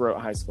almost wrote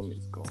High School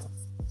Musical.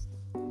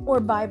 Or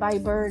Bye Bye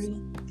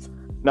Birdie.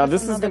 Now,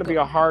 this is Another going to be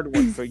a hard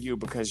one for you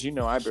because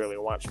I barely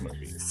watch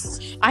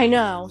movies. I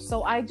know.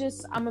 So I'm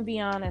gonna be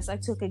honest. I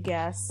took a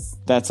guess.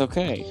 That's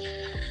okay.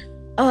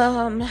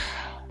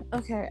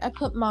 Okay. I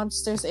put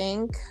Monsters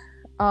Inc.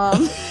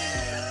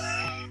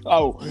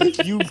 Oh,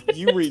 you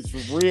reached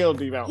real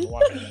deep out in the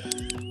water.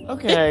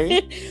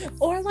 Okay.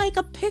 Or like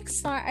a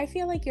Pixar. I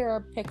feel like you're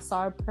a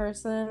Pixar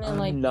person, and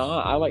like, I'm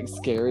not. I like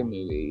scary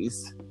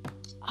movies.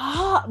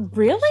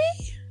 Really?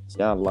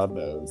 Yeah, I love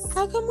those.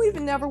 How come we've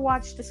never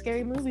watched a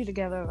scary movie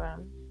together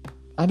then?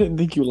 I didn't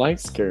think you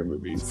liked scary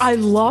movies. I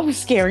love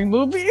scary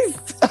movies.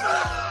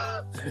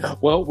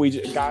 Well, we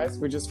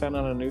just found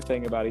out a new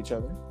thing about each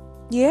other.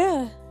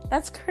 Yeah,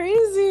 that's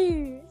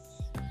crazy.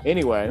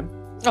 Anyway.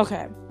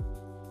 Okay.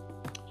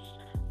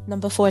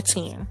 Number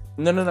 14.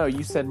 No.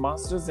 You said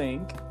Monsters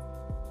Inc.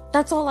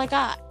 That's all I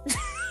got.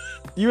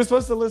 You were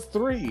supposed to list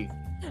 3.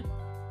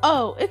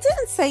 Oh, it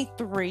didn't say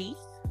 3.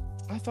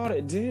 I thought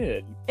it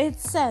did. It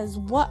says,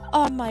 what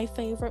are my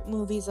favorite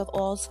movies of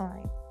all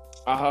time?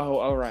 Oh,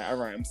 all right.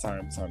 I'm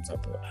sorry.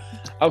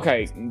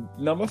 Okay,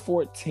 number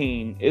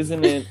 14,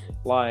 isn't it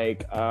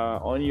like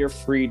on your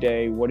free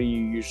day, what do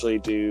you usually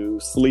do?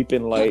 Sleep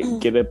in late,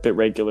 get up at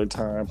regular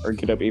time, or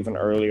get up even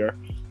earlier?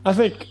 I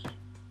think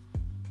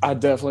I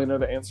definitely know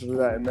the answer to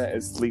that, and that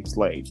is sleeps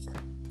late.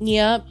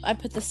 Yep, I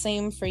put the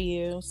same for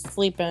you.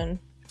 Sleeping.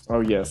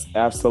 Oh, yes,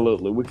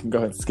 absolutely. We can go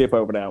ahead and skip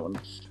over that one.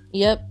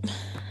 Yep.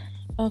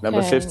 Okay.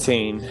 Number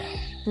 15.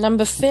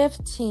 Number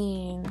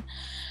 15.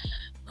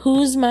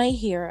 Who's my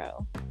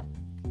hero?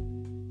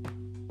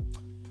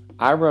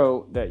 I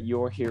wrote that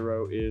your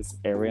hero is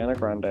Ariana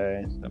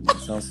Grande. That might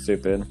sound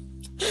stupid.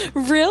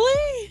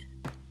 Really?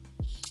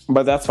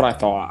 But that's what I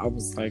thought. I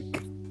was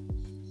like...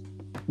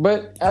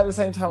 But at the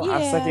same time,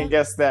 I second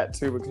guessed that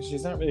too, because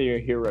she's not really your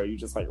hero. You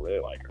just really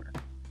like her.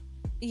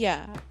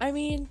 Yeah. I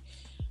mean,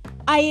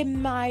 I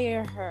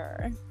admire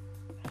her.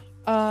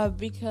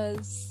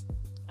 Because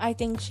I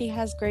think she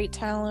has great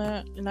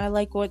talent, and I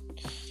like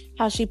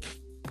how she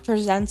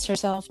presents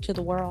herself to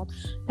the world.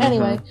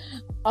 Anyway,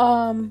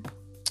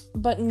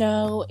 but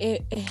no,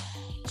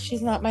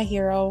 she's not my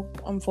hero,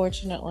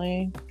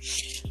 unfortunately.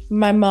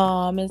 My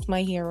mom is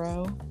my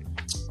hero.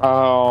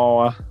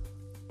 Oh.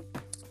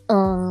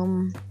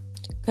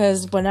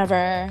 Because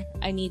whenever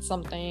I need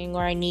something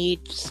or I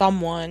need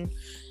someone,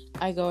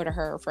 I go to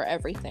her for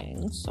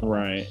everything. So.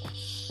 Right.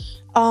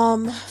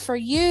 For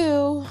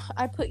you,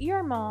 I put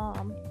your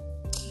mom.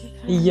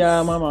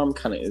 Yeah, my mom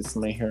kind of is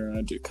my hero.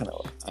 I do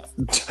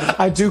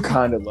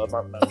kind of love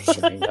my mom. No, I'm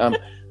just kidding.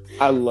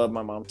 I love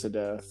my mom to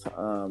death.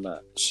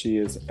 She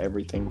is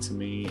everything to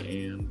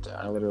me, and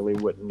I literally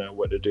wouldn't know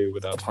what to do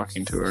without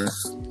talking to her.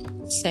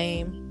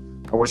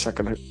 Same. I wish I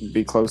could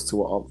be close to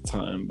her all the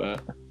time,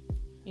 but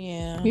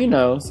yeah,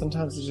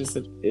 sometimes it's just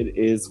it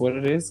is what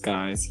it is,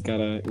 guys.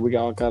 We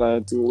all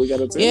gotta do what we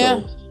gotta do.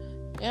 Yeah.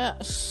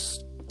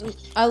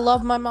 I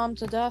love my mom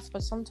to death,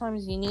 but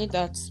sometimes you need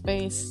that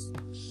space.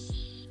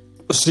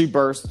 She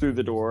burst through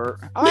the door.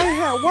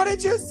 What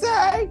did you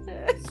say?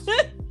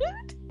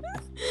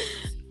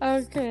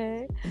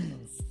 Okay.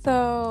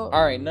 So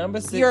all right,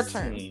 number 16. Your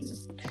turn.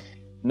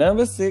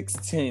 Number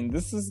 16.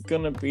 This is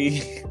gonna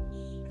be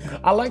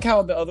I like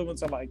how the other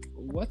ones are like,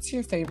 what's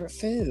your favorite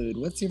food?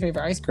 What's your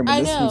favorite ice cream?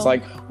 And this one's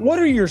like, what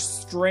are your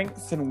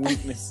strengths and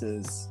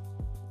weaknesses?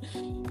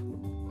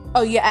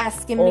 Oh, you're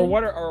asking me? Or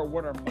what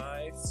are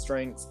my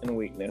strengths and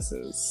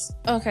weaknesses?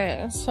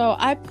 Okay, so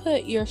I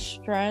put your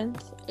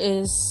strength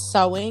is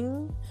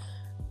sewing.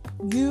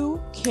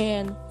 You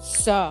can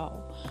sew.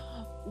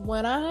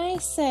 When I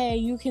say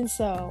you can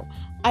sew,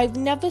 I've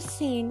never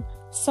seen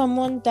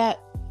someone that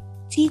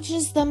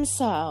teaches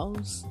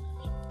themselves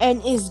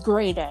and is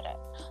great at it.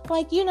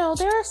 There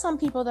are some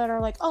people that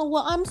are like, oh,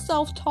 well, I'm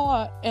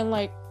self-taught. And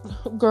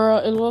girl,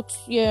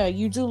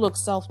 you do look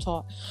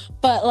self-taught.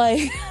 But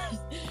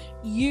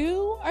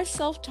you are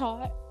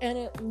self-taught and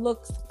it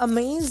looks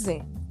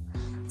amazing.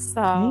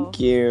 So thank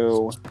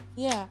you.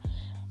 Yeah.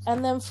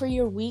 And then for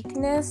your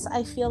weakness,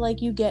 I feel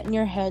like you get in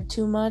your head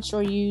too much,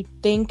 or you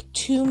think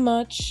too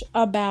much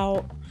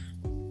about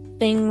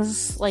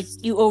things,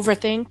 you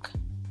overthink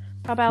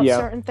about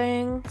certain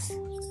things.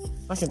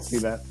 I can see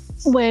that.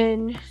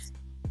 When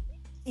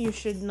you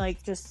should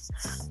just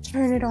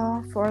turn it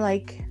off, or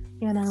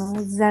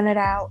zen it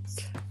out.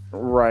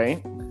 Right.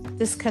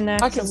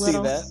 Disconnect. I can see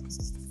that.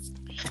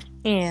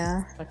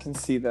 Yeah. I can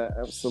see that,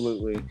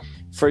 absolutely.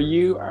 For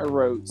you, I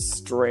wrote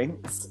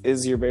strengths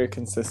is you're very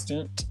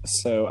consistent.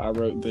 So I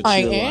wrote that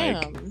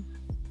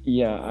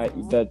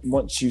that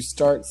once you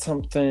start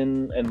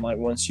something and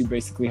once you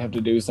basically have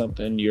to do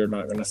something, you're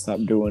not going to stop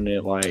doing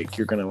it.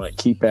 You're going to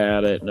keep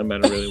at it no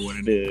matter really what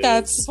it is.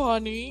 That's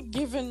funny,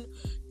 given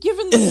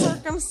the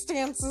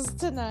circumstances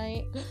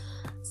tonight.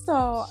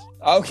 So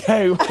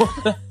okay.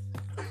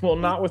 Well,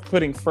 not with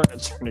putting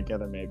furniture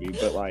together, maybe,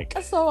 but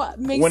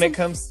when it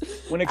comes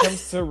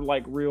to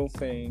real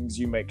things,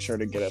 you make sure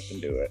to get up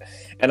and do it.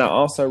 And I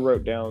also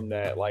wrote down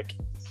that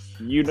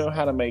you know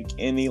how to make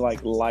any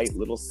light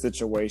little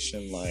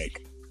situation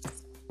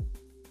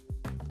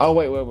oh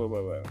wait.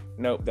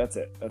 Nope, that's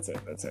it.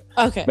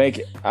 Okay. Make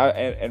it.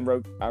 I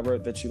wrote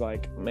that you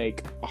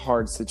make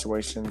hard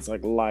situations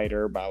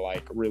lighter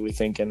by really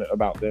thinking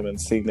about them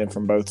and seeing them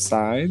from both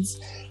sides.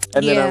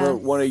 And then I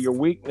wrote one of your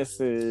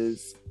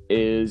weaknesses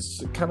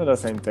is kind of the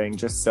same thing,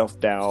 just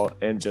self-doubt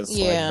and just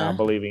not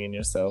believing in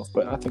yourself.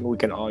 But I think we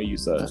can all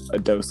use a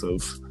dose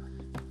of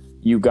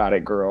you got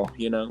it, girl,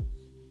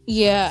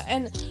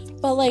 Yeah,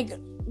 but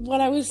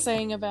what I was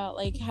saying about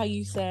how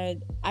you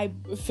said I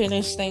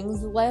finished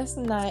things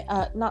tonight,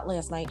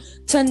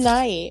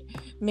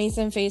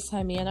 Mason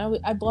FaceTimed me and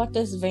I bought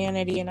this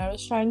vanity and I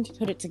was trying to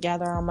put it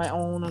together on my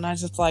own and I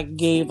just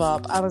gave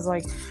up. I was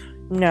like,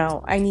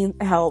 no, I need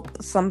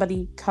help.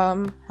 Somebody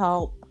come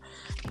help.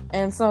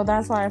 And so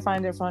that's why I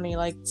find it funny.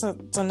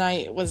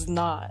 Tonight was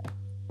not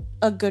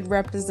a good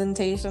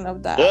representation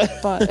of that.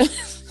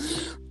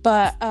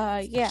 But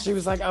yeah. She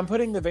was like, I'm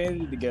putting the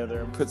vanity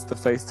together, and puts the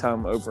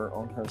FaceTime over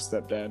on her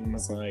stepdad, and I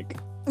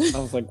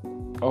was like,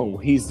 oh,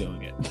 he's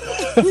doing it.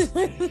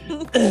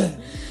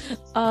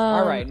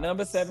 All right,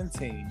 number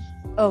 17.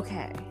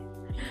 Okay.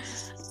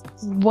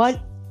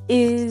 What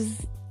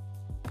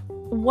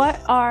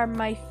are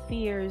my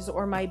fears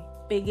or my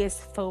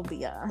biggest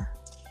phobia?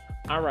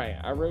 All right,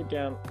 I wrote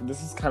down,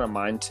 this is kind of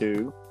mine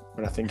too,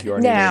 but I think you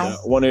already know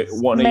one of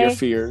your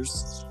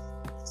fears.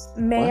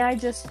 May I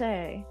just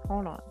say,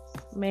 hold on.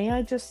 May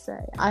I just say,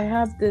 I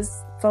have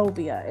this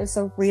phobia. It's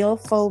a real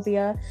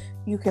phobia.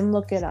 You can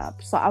look it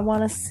up. So I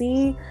want to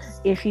see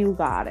if you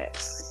got it.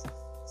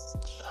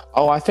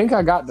 Oh, I think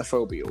I got the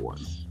phobia one.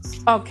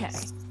 Okay.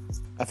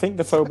 I think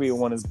the phobia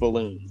one is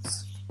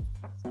balloons.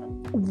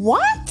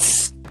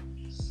 What?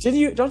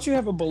 Don't you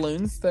have a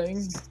balloons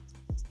thing?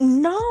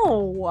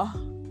 No.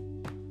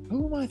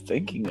 Who am I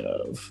thinking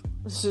of?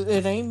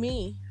 It ain't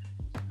me.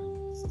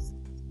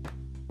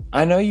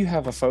 I know you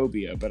have a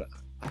phobia, but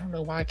I don't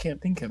know why I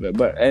can't think of it.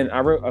 And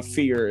I wrote a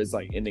fear is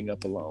like ending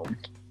up alone.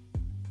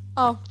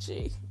 Oh,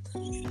 gee.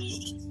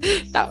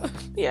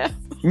 Yeah.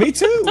 Me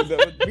too.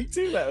 Me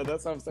too.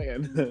 That's what I'm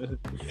saying.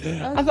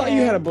 Okay. I thought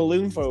you had a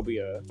balloon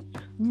phobia.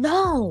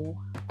 No.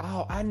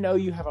 Oh, I know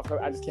you have a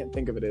phobia. I just can't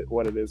think of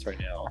what it is right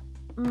now.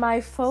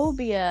 My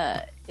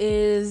phobia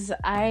is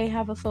I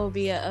have a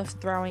phobia of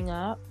throwing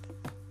up.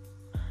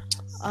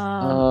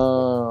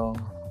 Or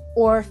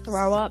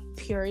throw up,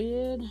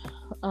 period.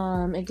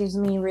 It gives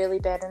me really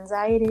bad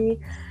anxiety.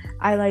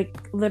 I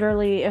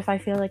literally, if I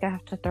feel like I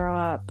have to throw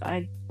up,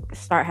 I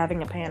start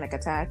having a panic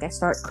attack. I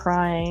start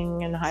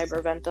crying and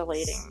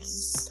hyperventilating and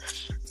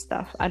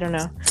stuff. I don't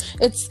know.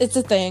 It's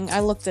a thing. I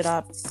looked it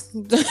up.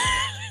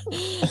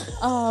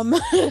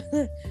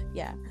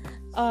 Yeah.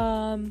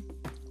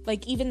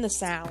 Even the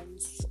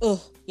sounds. Ugh.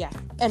 Yeah.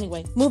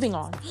 Anyway, moving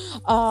on.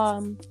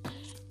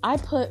 I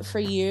put for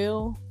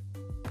you.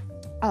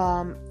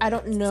 I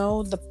don't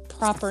know the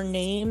proper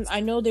name. I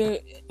know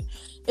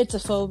it's a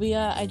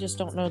phobia. I just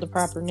don't know the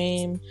proper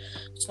name.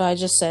 So I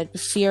just said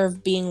fear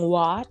of being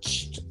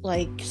watched.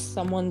 Like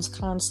someone's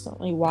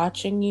constantly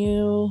watching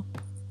you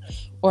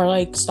or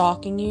like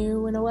stalking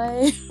you in a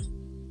way.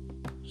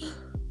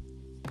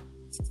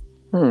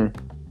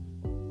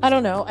 I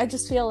don't know. I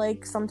just feel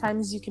like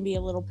sometimes you can be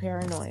a little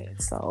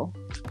paranoid. So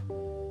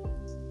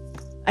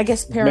I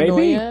guess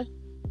paranoia. Maybe.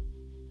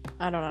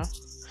 I don't know.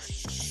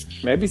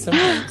 Maybe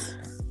sometimes.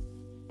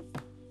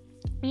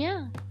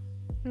 Yeah.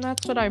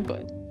 That's what I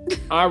put.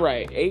 All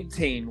right,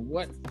 18.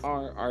 What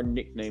are our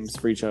nicknames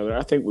for each other?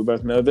 I think we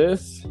both know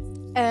this.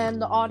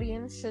 And the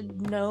audience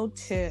should know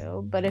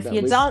too. But if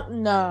you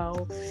don't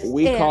know,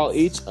 we call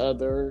each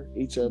other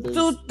Dootaroos.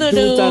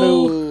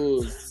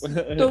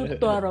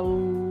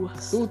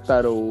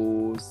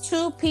 Dootaroos.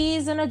 2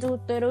 peas and a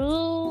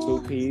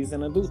dootaroo. 2 peas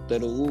and a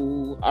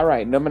dootaroo. All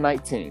right, number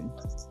 19.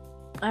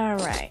 All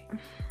right.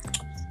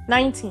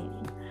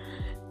 19.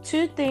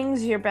 2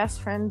 things your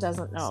best friend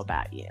doesn't know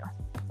about you.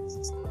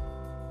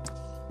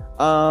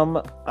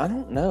 I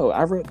don't know.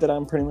 I wrote that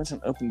I'm pretty much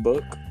an open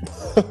book.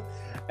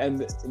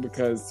 And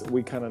because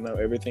we kind of know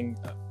everything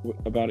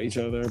about each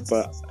other,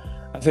 but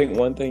I think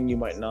one thing you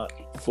might not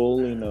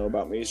fully know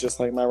about me is just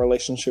like my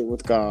relationship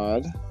with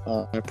God.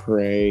 I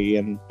pray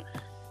and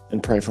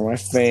pray for my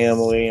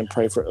family and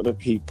pray for other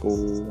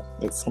people.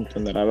 That's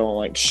something that I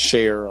don't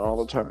share all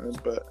the time,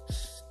 but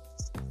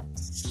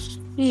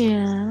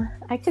yeah,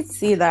 I could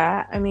see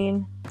that. I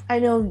mean, I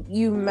know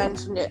you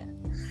mentioned it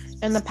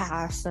in the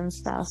past and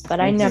stuff,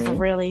 but I never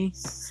really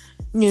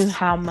knew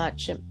how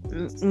much it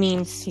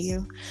means to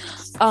you.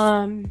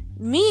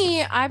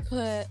 Me, I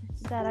put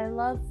that I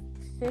love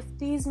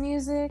 50s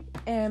music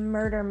and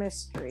murder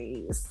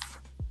mysteries.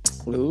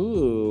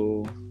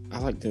 Ooh, I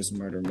like those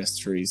murder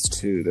mysteries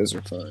too. Those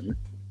are fun.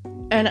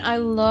 And I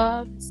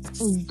love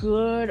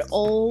good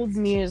old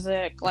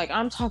music.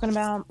 I'm talking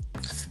about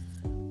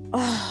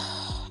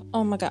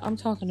oh my god, I'm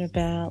talking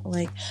about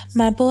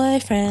my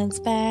boyfriend's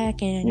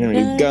back and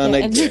you're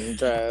gonna get in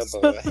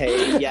trouble.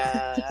 Hey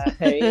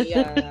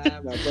yeah,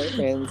 my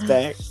boyfriend's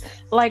back.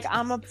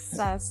 I'm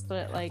obsessed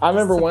with I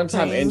remember one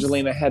time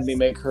Angelina had me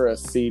make her a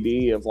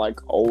CD of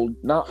old,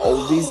 not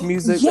oldies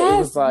music,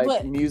 yes, but it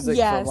was music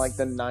from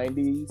the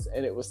 90s,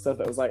 and it was stuff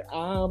that was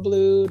I'm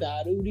blue,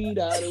 da doo dee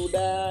da doo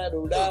da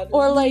doo da.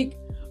 Or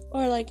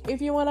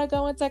if you wanna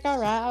go and take a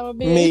ride with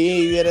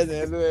me.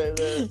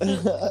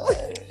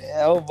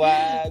 Oh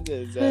why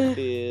does that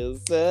feel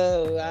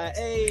so right?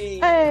 Hey,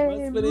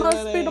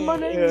 must be the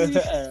money.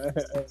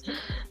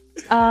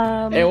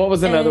 And what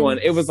was another one?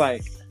 It was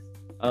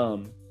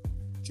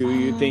do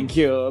you think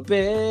you're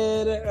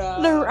better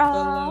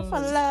off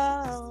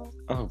alone?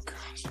 Oh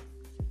gosh.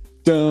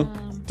 Dun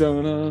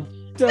dun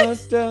dun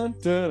dun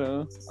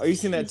dun. Are you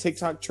seeing that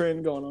TikTok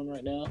trend going on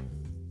right now?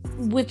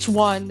 Which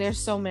one? There's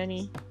so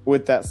many.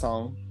 With that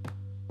song?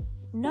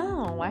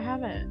 No, I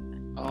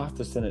haven't. I'll have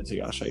to send it to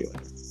you. I'll show you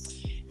later.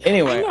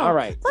 Anyway, all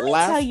right. Let me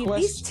last tell you,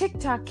 question. these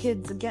TikTok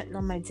kids are getting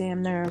on my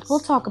damn nerves. We'll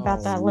talk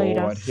about that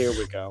later. Lord, here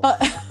we go.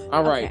 But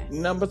All right, okay.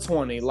 number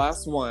 20,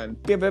 last one.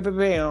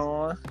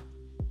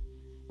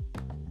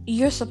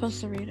 You're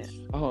supposed to read it.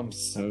 Oh, I'm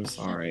so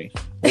sorry.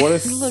 What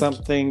is Look.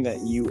 something that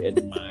you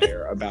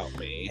admire about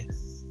me?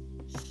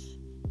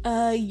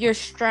 Your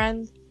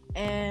strength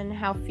and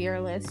how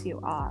fearless you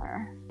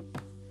are.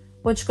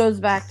 Which goes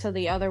back to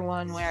the other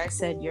one where I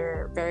said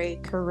you're very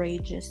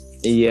courageous.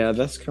 Yeah,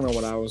 that's kind of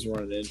what I was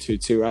running into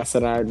too. I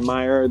said I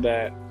admire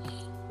that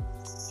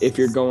if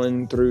you're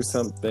going through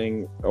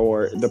something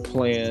or the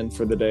plan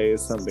for the day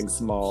is something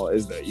small,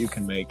 is that you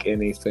can make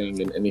anything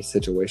in any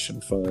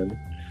situation fun.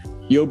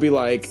 You'll be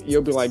like,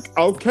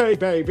 okay,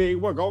 baby,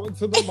 we're going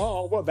to the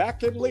mall. We're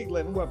back in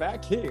Leland. We're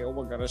back here.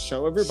 We're gonna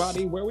show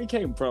everybody where we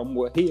came from.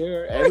 We're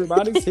here.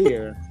 Everybody's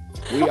here.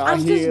 We are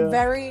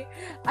here.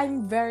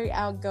 I'm very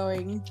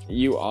outgoing.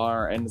 You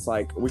are, and it's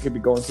like we could be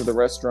going to the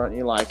restaurant and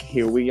you're like,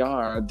 here we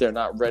are. They're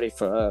not ready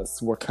for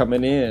us. We're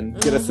coming in.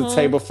 Get us a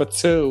table for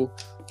two.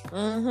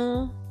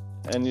 Mm-hmm.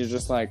 And you're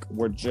just like,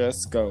 we're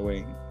just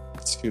going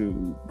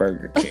to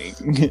Burger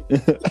King.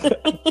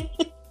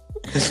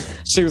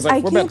 She was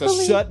like, we're about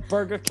to shut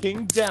Burger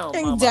King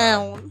down.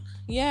 Down.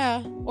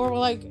 Yeah. Or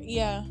like,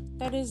 yeah,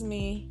 that is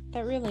me.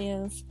 That really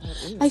is.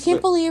 I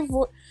can't believe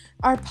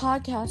our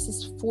podcast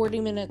is 40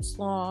 minutes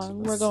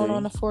long. We're going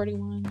on to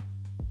 41.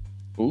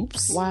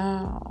 Oops.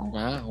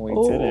 Wow, we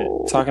did it.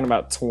 Talking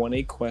about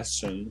 20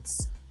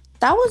 questions.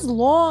 That was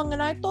long,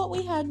 and I thought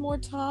we had more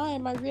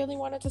time. I really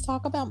wanted to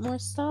talk about more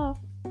stuff.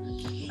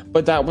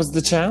 But that was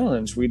the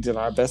challenge. We did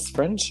our best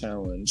friend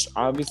challenge.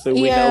 Obviously,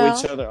 we know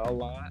each other a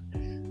lot.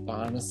 But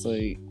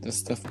honestly, the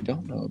stuff we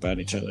don't know about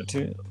each other,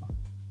 too.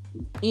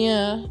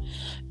 Yeah.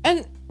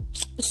 And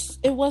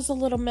it was a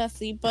little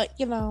messy, but,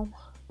 you know.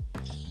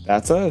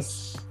 That's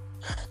us.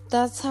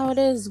 That's how it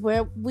is.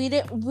 We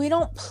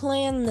don't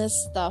plan this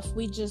stuff.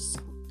 We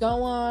just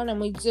go on and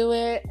we do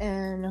it,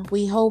 and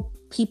we hope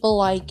people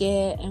like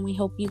it, and we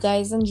hope you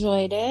guys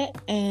enjoyed it.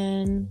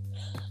 And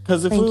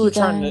because if we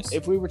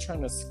were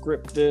trying to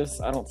script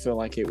this, I don't feel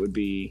like it would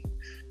be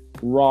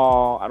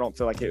raw. I don't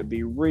feel like it would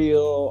be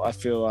real. I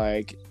feel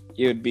like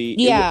it would be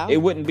it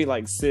wouldn't be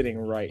like sitting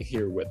right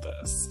here with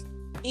us.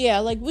 Yeah,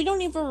 like we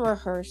don't even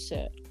rehearse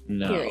it.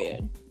 No.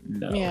 Period.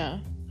 No. Yeah.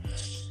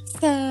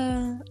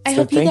 So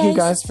thank you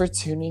guys for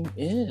tuning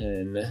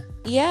in.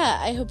 Yeah,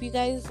 I hope you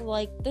guys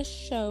liked the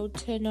show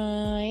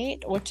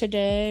tonight or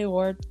today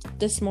or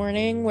this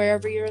morning,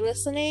 wherever you're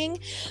listening.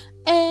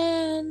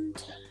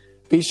 And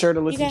be sure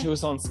to listen to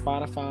us on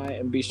Spotify,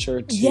 and be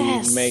sure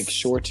to make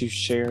sure to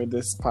share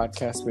this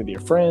podcast with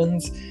your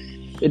friends.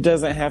 It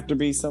doesn't have to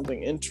be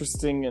something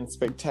interesting and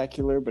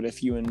spectacular, but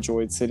if you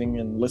enjoyed sitting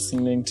and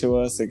listening to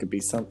us, it could be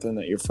something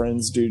that your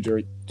friends do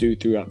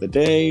throughout the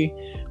day,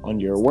 on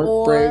your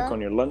work break,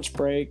 on your lunch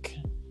break.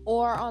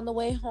 Or on the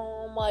way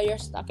home while you're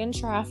stuck in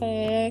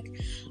traffic.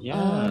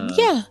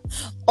 Yeah.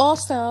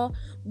 Also,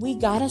 we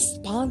got a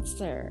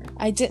sponsor.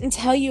 I didn't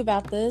tell you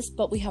about this,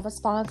 but we have a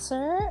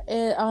sponsor.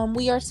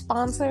 We are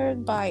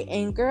sponsored by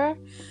Anchor.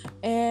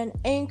 And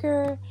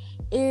Anchor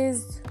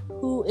is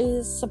who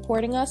is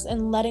supporting us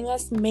and letting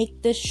us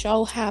make this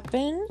show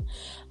happen.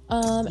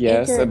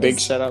 Yes, Anchor, a big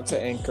shout out to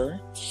Anchor.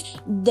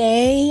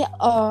 They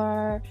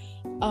are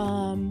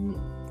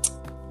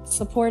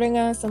supporting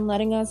us and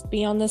letting us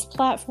be on this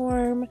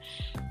platform.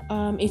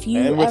 If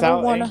you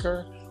ever want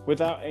to...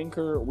 Without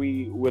Anchor,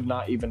 we would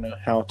not even know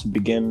how to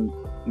begin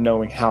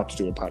knowing how to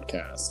do a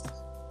podcast.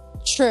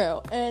 True.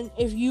 And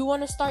if you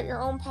want to start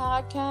your own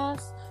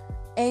podcast,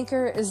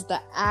 Anchor is the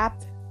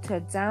app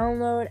to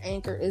download.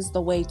 Anchor is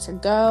the way to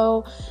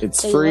go.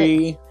 It's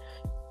free.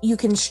 You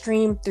can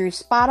stream through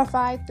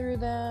Spotify through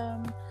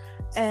them.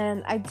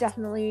 And I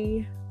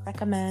definitely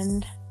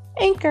recommend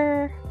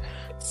Anchor.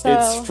 So,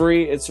 it's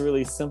free. It's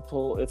really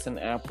simple. It's an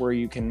app where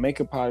you can make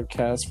a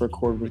podcast,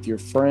 record with your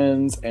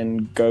friends,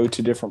 and go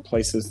to different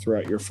places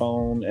throughout your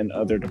phone and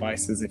other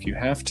devices if you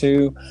have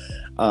to.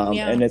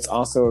 And it's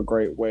also a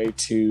great way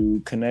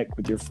to connect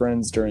with your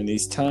friends during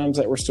these times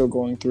that we're still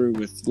going through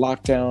with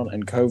lockdown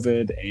and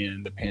COVID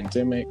and the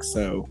pandemic.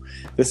 So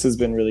this has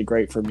been really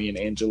great for me and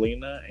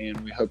Angelina, and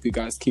we hope you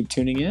guys keep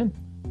tuning in.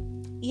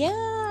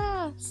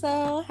 Yeah.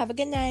 So have a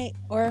good night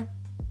or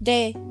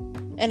day.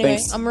 Anyway,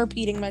 thanks. I'm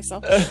repeating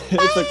myself.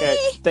 It's okay.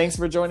 Thanks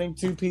for joining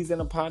Two Peas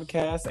in a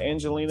Podcast.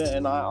 Angelina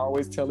and I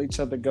always tell each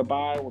other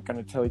goodbye. We're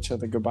going to tell each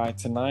other goodbye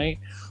tonight.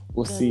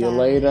 We'll see you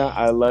later.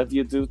 I love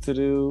you,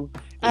 doo-to-doo.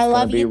 I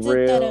love you,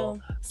 real.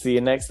 See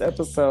you next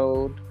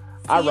episode.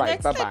 All right,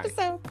 bye-bye.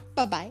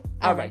 Bye-bye.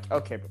 All right.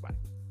 Okay,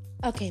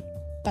 bye-bye. Okay,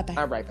 bye-bye.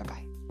 All right,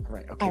 bye-bye. All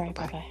right, okay,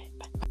 bye-bye.